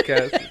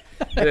podcast.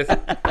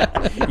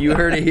 You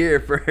heard it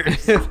here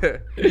first.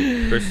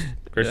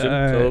 Christian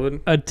All right.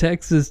 Sullivan. A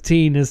Texas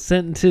teen is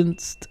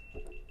sentenced.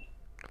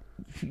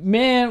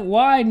 Man,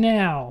 why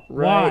now?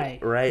 Why?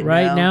 Right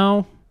now?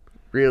 now?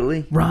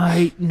 Really?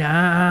 Right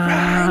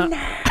now.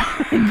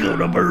 Go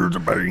to birds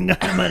of Birmingham.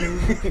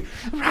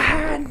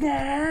 Right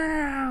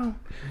now.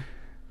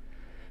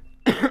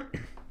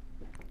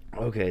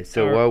 Okay,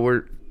 so Alright. while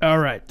we're All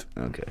right.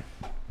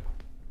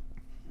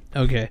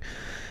 Okay.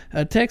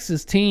 A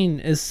Texas teen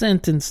is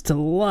sentenced to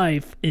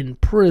life in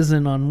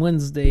prison on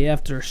Wednesday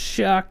after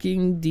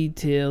shocking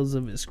details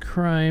of his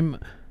crime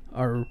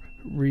are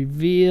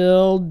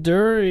revealed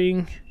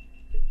during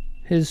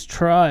his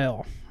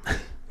trial.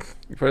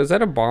 But is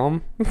that a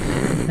bomb?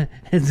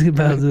 It's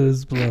about to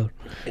explode.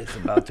 It's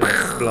about to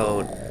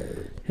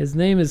explode. His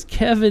name is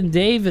Kevin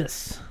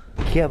Davis.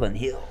 Kevin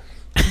Hill.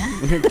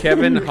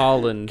 Kevin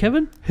Holland.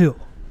 Kevin Hill.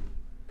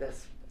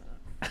 That's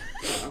my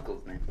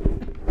uncle's name.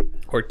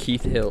 Or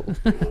Keith Hill.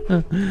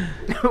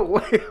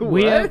 Wait,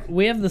 We what?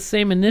 have the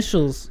same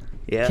initials.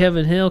 Yeah.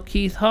 Kevin Hill,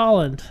 Keith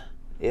Holland.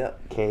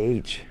 Yep.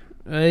 KH.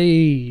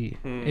 Hey,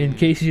 in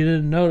case you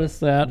didn't notice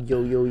that.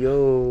 Yo, yo,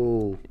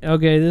 yo.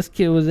 Okay, this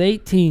kid was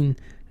 18,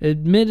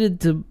 admitted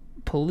to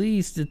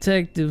police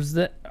detectives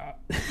that...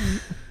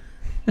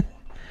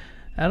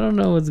 I don't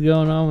know what's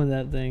going on with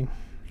that thing.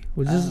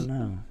 Which I is, don't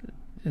know.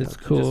 it's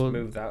Just cool.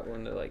 move that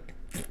one to like.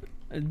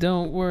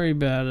 Don't worry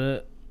about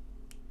it.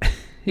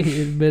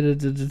 He admitted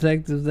to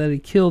detectives that he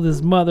killed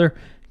his mother,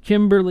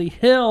 Kimberly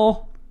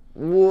Hill.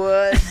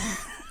 What?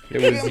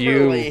 It was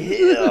Kimberly you.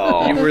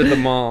 Hill. You were the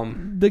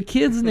mom. The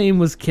kid's name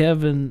was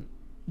Kevin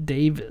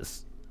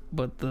Davis,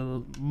 but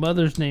the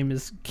mother's name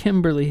is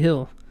Kimberly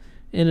Hill.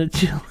 In a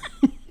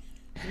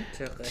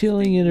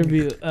chilling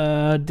interview,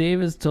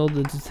 Davis told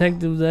the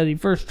detective that he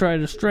first tried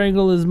to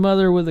strangle his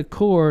mother with a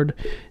cord,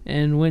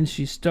 and when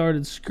she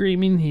started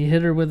screaming, he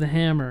hit her with a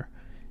hammer.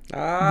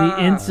 The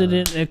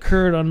incident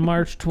occurred on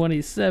March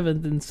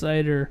 27th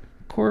inside her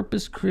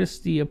Corpus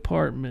Christi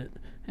apartment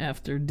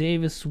after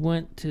Davis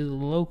went to the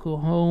local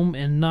home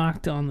and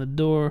knocked on the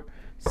door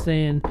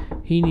saying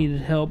he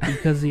needed help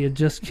because he had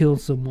just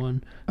killed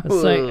someone.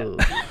 Whoa.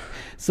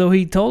 So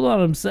he told on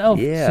himself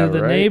Yeah, to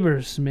the right.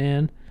 neighbors,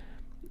 man.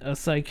 A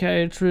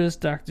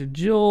psychiatrist, Dr.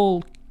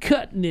 Joel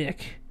Kutnick,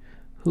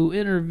 who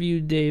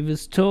interviewed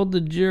Davis, told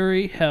the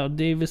jury how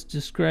Davis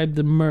described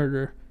the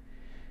murder.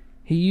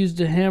 He used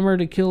a hammer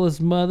to kill his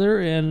mother,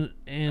 and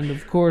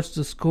of course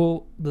the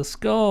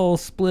skull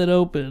split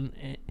open.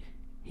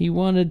 He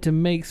wanted to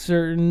make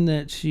certain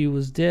that she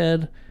was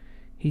dead.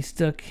 He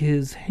stuck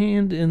his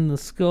hand in the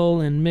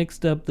skull and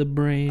mixed up the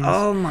brains.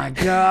 Oh my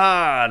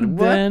God! What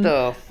Then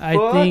the fuck?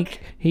 I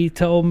think he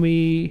told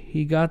me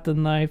he got the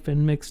knife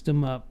and mixed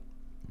them up.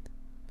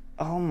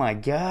 Oh my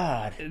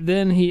God!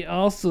 Then he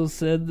also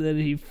said that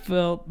it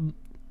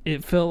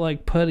felt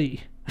like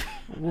putty.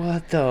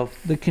 What the?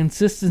 The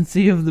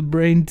consistency of the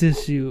brain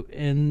tissue,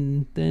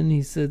 and then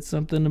he said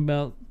something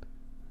about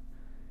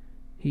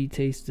he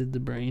tasted the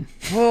brain.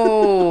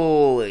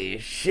 Holy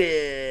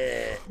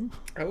shit!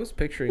 I was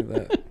picturing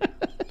that.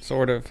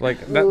 Sort of. Like,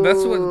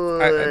 that's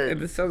what.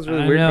 This sounds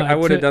really I weird, know, but I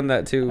would have done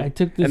that too. I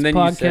took this And then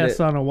you said podcast it.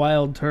 on a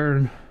wild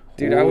turn.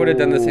 Dude, I would have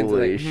done the same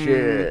Holy thing.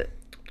 shit!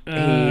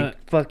 Uh, He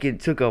fucking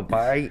took a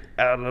bite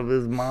out of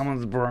his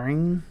mama's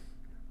brain.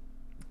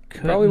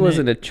 Probably Kutnick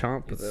wasn't a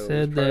chomp, though. It was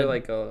said probably that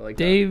like a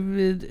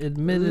David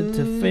admitted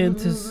to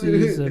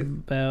fantasies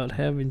about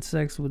having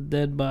sex with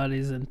dead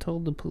bodies and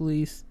told the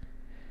police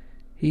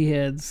he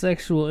had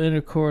sexual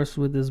intercourse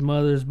with his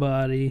mother's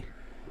body.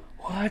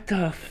 What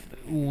the?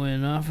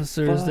 When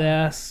officers Fuck.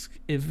 asked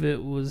if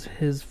it was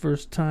his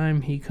first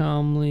time, he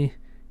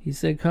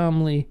said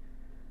calmly,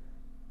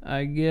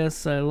 "I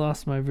guess I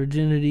lost my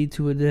virginity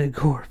to a dead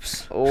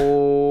corpse."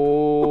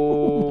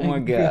 Oh my my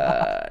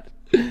God!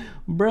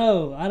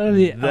 Bro, I don't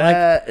even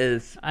That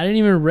is. I didn't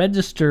even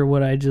register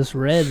what I just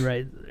read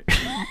right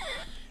there.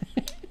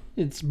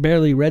 It's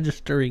barely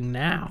registering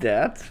now.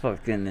 That's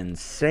fucking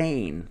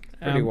insane.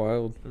 pretty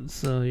wild.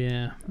 So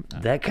yeah.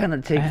 That kind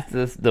of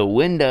takes the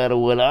wind out of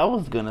what I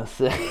was gonna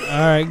say. All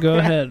right, go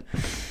ahead.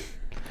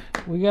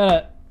 We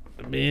gotta,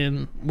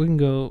 man. We can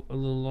go a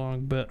little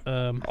long, but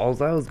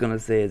All I was gonna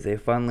say is they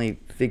finally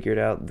figured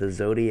out the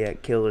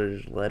Zodiac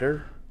killer's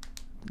letter.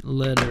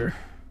 letter.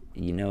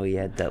 You know, he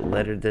had that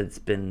letter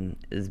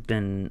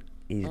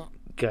he's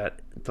got,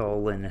 it's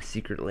all in a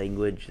secret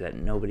language that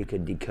nobody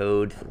could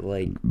decode for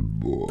like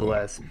the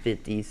last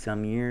 50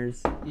 some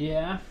years.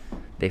 Yeah.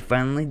 They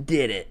finally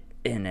did it,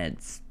 and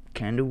it's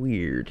kind of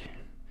weird.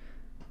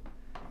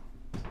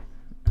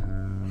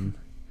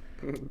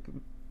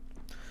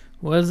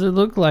 What does it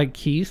look like,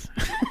 Keith?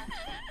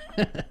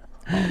 It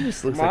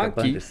just looks like a bunch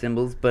Monkey. of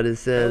symbols, but it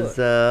says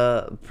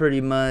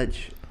pretty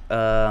much,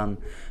 I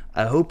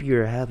hope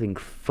you're having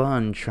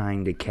fun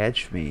trying to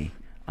catch me.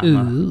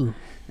 Ooh.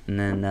 And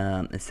then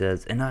it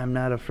says, and I'm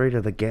not afraid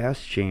of the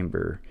gas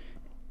chamber.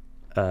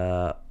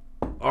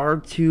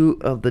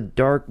 R2 of the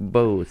dark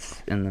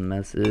boats in the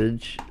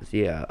message.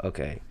 Yeah,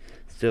 okay.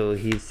 So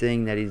he's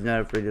saying that he's not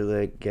afraid of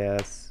the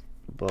gas,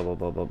 blah, blah,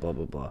 blah, blah, blah,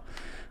 blah, blah.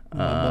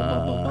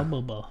 Blah,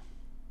 blah, blah.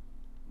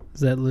 Is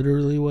that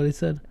literally what he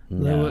said?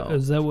 No.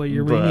 Is that what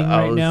you're But reading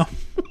I right was- now?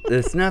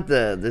 It's not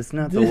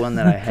the one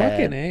that I had.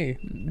 Fucking A.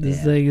 This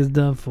Yeah. thing is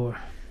done for.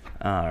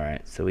 All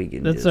right, so we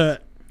can That's just... all right.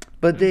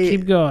 But they...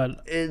 Keep going.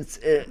 It's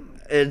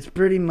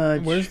pretty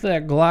much... Where's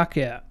that Glock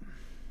at?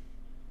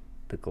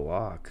 the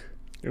Glock?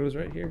 It was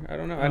right here. I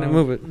don't know. I didn't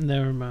move it.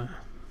 Never mind.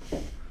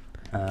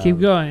 Keep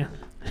going.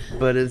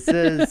 But it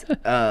says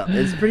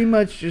it's pretty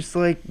much just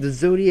like the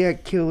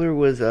Zodiac killer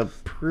was a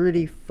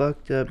pretty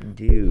fucked up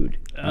dude.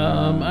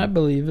 I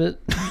believe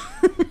it.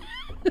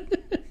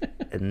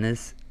 And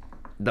this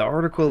the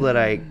article that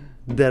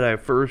I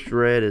first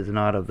read is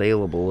not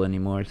available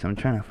anymore, so I'm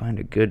trying to find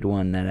a good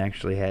one that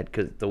actually had,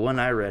 because the one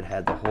I read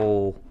had the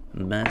whole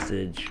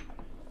message.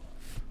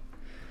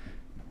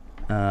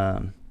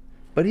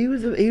 But he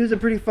was a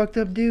pretty fucked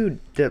up dude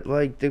that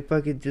like they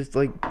fucking just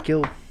like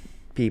killed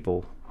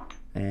people,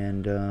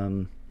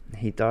 and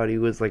he thought he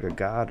was like a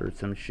god or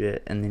some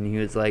shit, and then he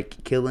was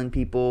like killing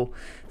people,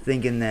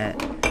 thinking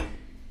that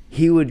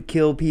he would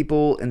kill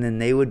people and then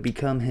they would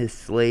become his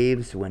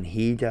slaves when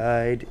he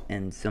died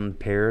in some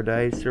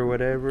paradise or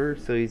whatever.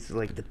 So he's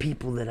like, the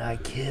people that I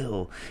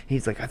kill,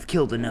 he's like, I've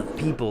killed enough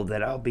people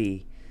that I'll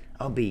be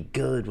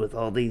good with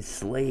all these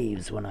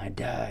slaves when I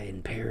die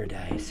in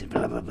paradise, and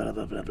blah blah blah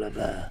blah blah blah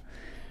blah.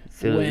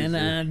 So When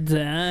I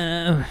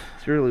die.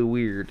 it's really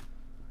weird,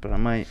 but I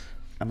might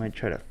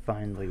try to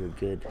find like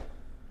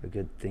a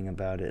good thing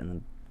about it and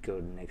then go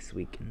next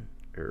week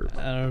or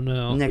I don't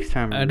know. next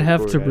time. I'd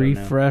have to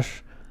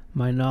refresh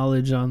my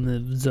knowledge on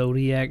the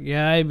Zodiac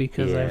guy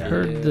because I've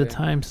heard the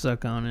time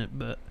suck on it,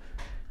 but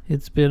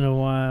it's been a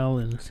while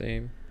and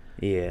Same.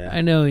 Yeah, I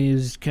know he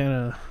was kind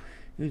of.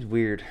 it was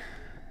weird.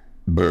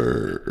 I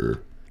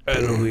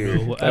don't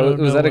know.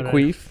 Was that a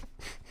queef?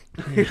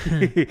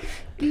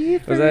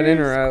 Was that in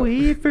or out?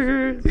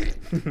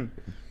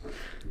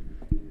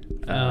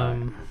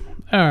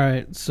 All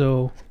right.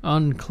 So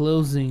on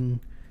closing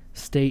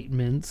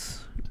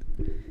statements,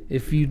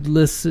 if you've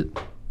listened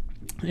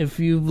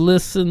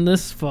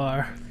this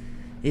far,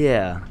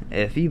 Yeah,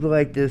 if you've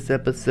liked this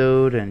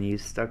episode and you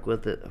stuck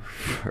with it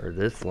for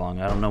this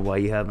long, I don't know why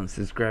you haven't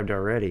subscribed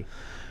already.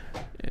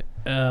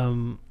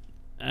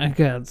 I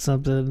got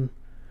something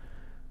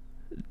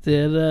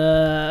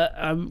that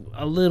I'm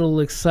a little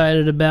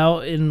excited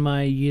about in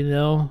my,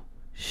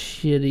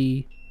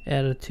 shitty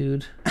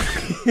attitude,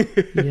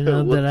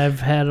 that I've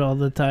had all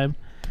the time.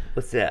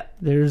 What's that?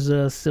 There's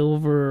a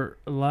silver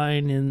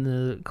line in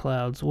the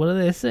clouds. What do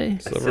they say?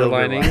 Silver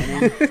lining.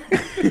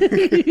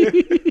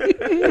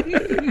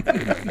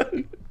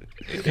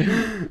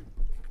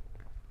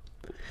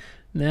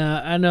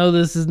 Now, I know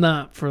this is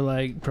not for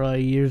like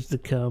probably years to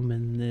come,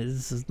 and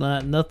this is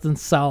nothing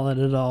solid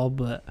at all,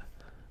 but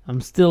I'm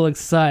still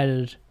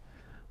excited.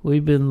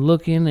 We've been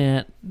looking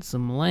at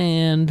some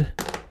land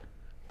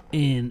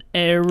in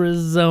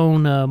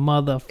Arizona,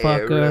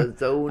 motherfucker.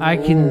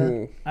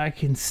 Arizona. I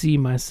can see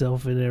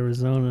myself in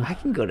Arizona. I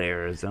can go to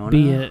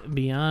Arizona.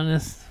 Be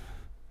honest.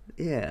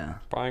 Yeah.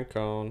 Pine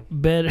cone.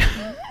 Better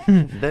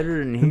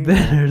Better than here.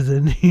 better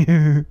than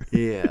here.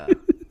 Yeah.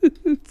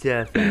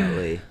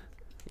 Definitely.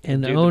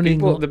 And Dude, owning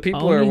the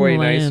people are way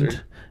land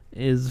nicer.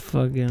 is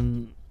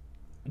fucking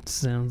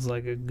sounds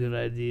like a good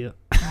idea.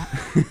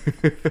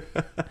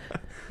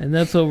 And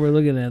that's what we're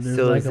looking at. There's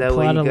So like is a that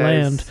what plot you of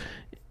land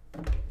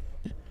guys-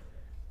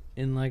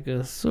 in like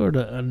a sort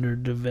of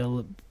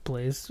underdeveloped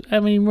place. I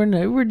mean,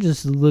 we're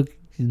just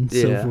looking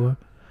so Yeah. far.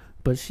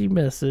 But she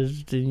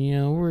messaged,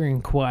 and we're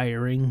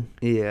inquiring.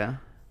 Yeah.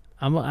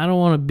 I don't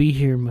want to be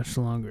here much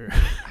longer.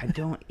 I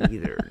don't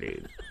either,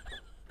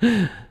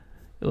 dude.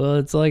 Well,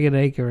 it's like an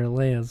acre of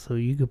land, so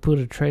you could put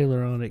a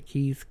trailer on it.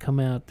 Keith, come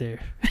out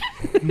there.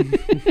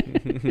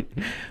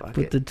 Fuck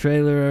Put it. the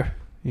trailer,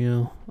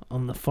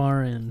 on the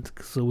far end,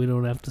 so we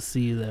don't have to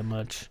see you that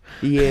much.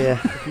 Yeah.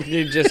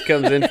 He just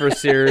comes in for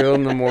cereal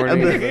in the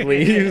morning and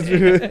leaves.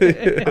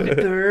 I'm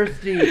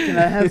thirsty. Can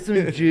I have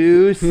some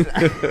juice?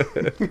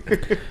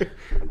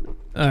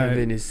 All right,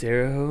 Is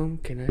Sarah home?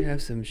 Can I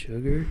have some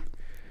sugar?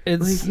 Like,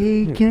 it's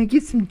hey, can I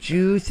get some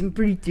juice? I'm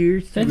pretty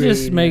thirsty. that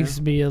just right makes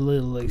now. me a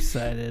little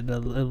excited, a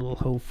little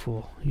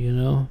hopeful.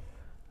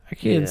 I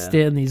can't Yeah.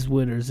 stand these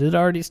winters. It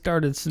already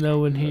started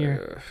snowing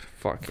here.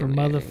 Fucking For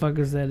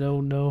motherfuckers that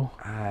don't know,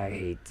 I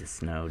hate the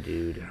snow,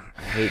 dude.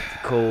 I hate the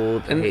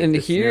cold. I And- hate and the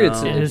here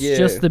it's- snow. it's yeah.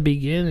 just the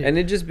beginning. And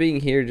it just being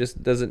here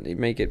just doesn't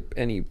make it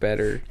any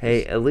better.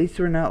 Hey, at least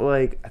we're not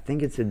like, I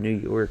think it's in New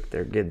York.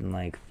 They're getting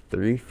like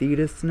 3 feet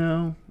of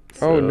snow.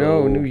 Oh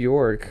no, So- New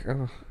York.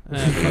 Oh.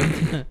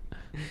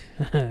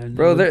 Bro,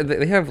 Bro,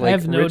 they have I like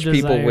have no rich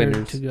people desire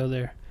winters. to go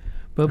there.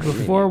 But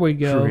before we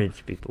go,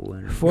 Rich people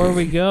winter. Before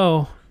we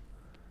go,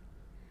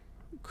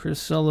 Chris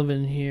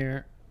Sullivan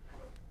here.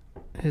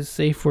 His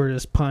safe word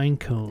is pine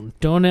cone.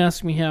 Don't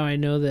ask me how I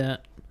know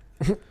that.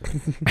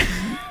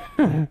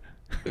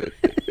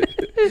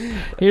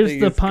 Here's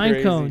think the it's pine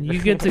crazy. cone.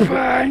 You get to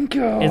Pine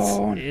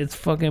cone. it's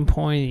fucking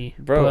pointy.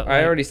 Bro, But, I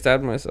like, already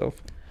stabbed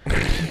myself.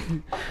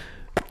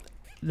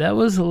 that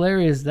was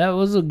hilarious. That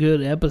was a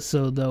good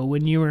episode though.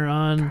 When you were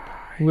on,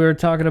 we were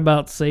talking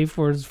about safe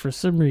words for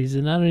some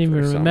reason. I don't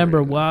even some remember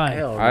reason. why.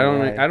 Hell I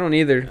no, don't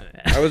either.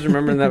 I was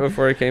remembering that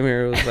before I came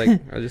here. It was like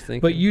I was just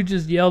thinking. But you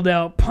just yelled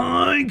out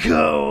pine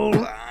cone.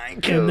 Pine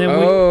And then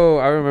oh,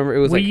 I remember. It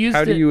was we like, used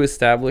how do it- you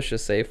establish a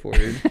safe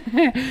word?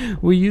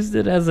 we used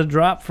it as a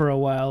drop for a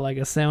while, like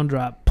a sound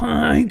drop.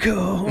 Pine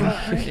cone.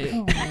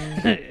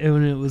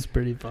 And it was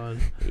pretty fun.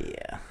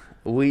 Yeah.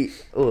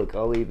 Look,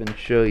 I'll even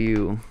show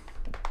you.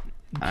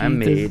 I Keith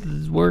made.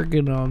 is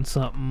working on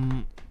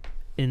something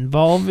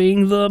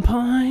involving the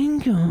pine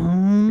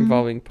cone.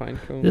 Involving pine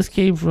cones. This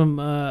came from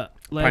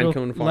Pine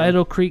cone farm.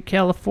 Lido Creek,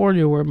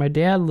 California, where my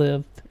dad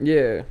lived.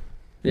 Yeah.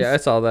 Yeah, I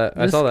saw that.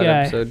 I this saw that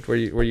guy- episode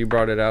where you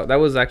brought it out. That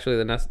was actually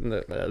the next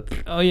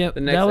Oh yeah,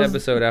 the next that was,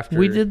 episode after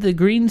we did the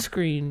green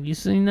screen. You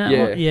seen that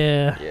Yeah. one?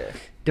 Yeah. Yeah.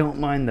 Don't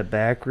mind the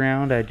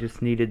background. I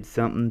just needed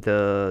something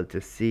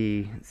to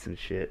see some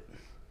shit.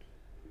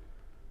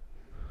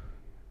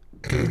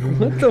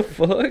 What the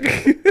fuck?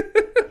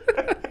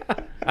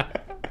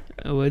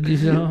 What'd you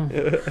show?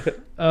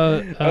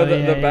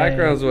 The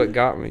background's what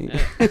got me.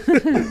 Yeah,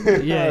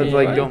 I was yeah.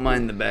 like, don't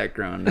mind the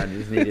background. I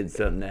just needed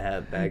something to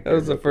have back. That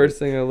was the first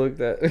thing I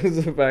looked at. It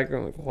was the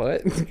background. Like,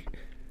 what?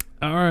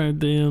 All right,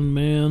 then,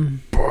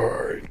 man.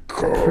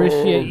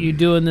 Appreciate you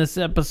doing this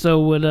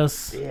episode with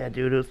us. Yeah,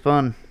 dude, it was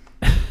fun.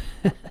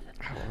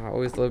 I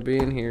always love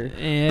being here.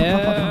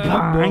 Yeah,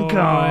 Pine boy,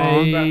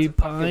 cone. Play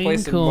pine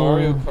some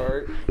Mario cone.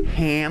 Kart.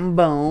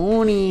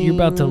 Hamboni. You're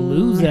about to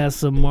lose at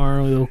some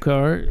Mario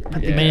Kart.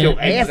 Yeah. Man, Your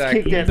ass exactly.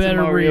 kicked you at some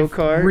better Mario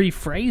Kart.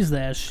 rephrase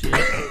that shit.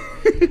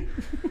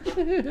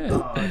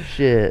 Oh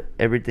shit!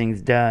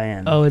 Everything's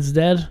dying. Oh, it's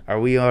dead? Are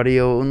we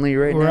audio only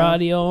right We're now?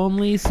 audio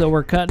only, so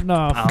we're cutting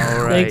off.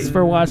 All right. Thanks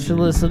for watching,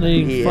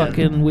 listening. Yeah.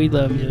 Fucking, we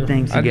love you.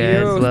 Thanks, you guys.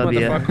 Adios, Love you.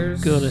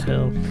 motherfuckers. Go to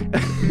hell.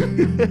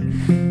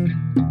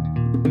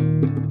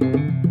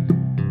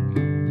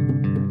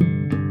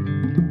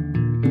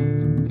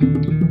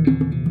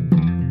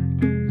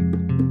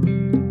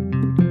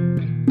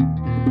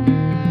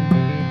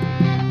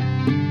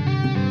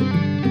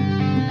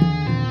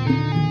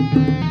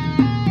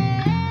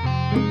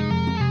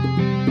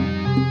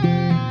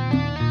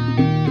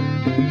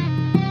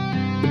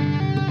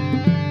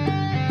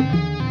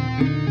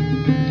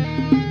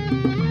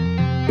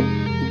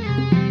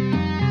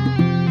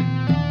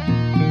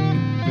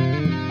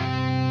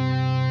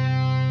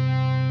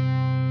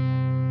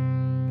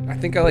 I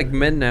think I like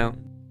men now.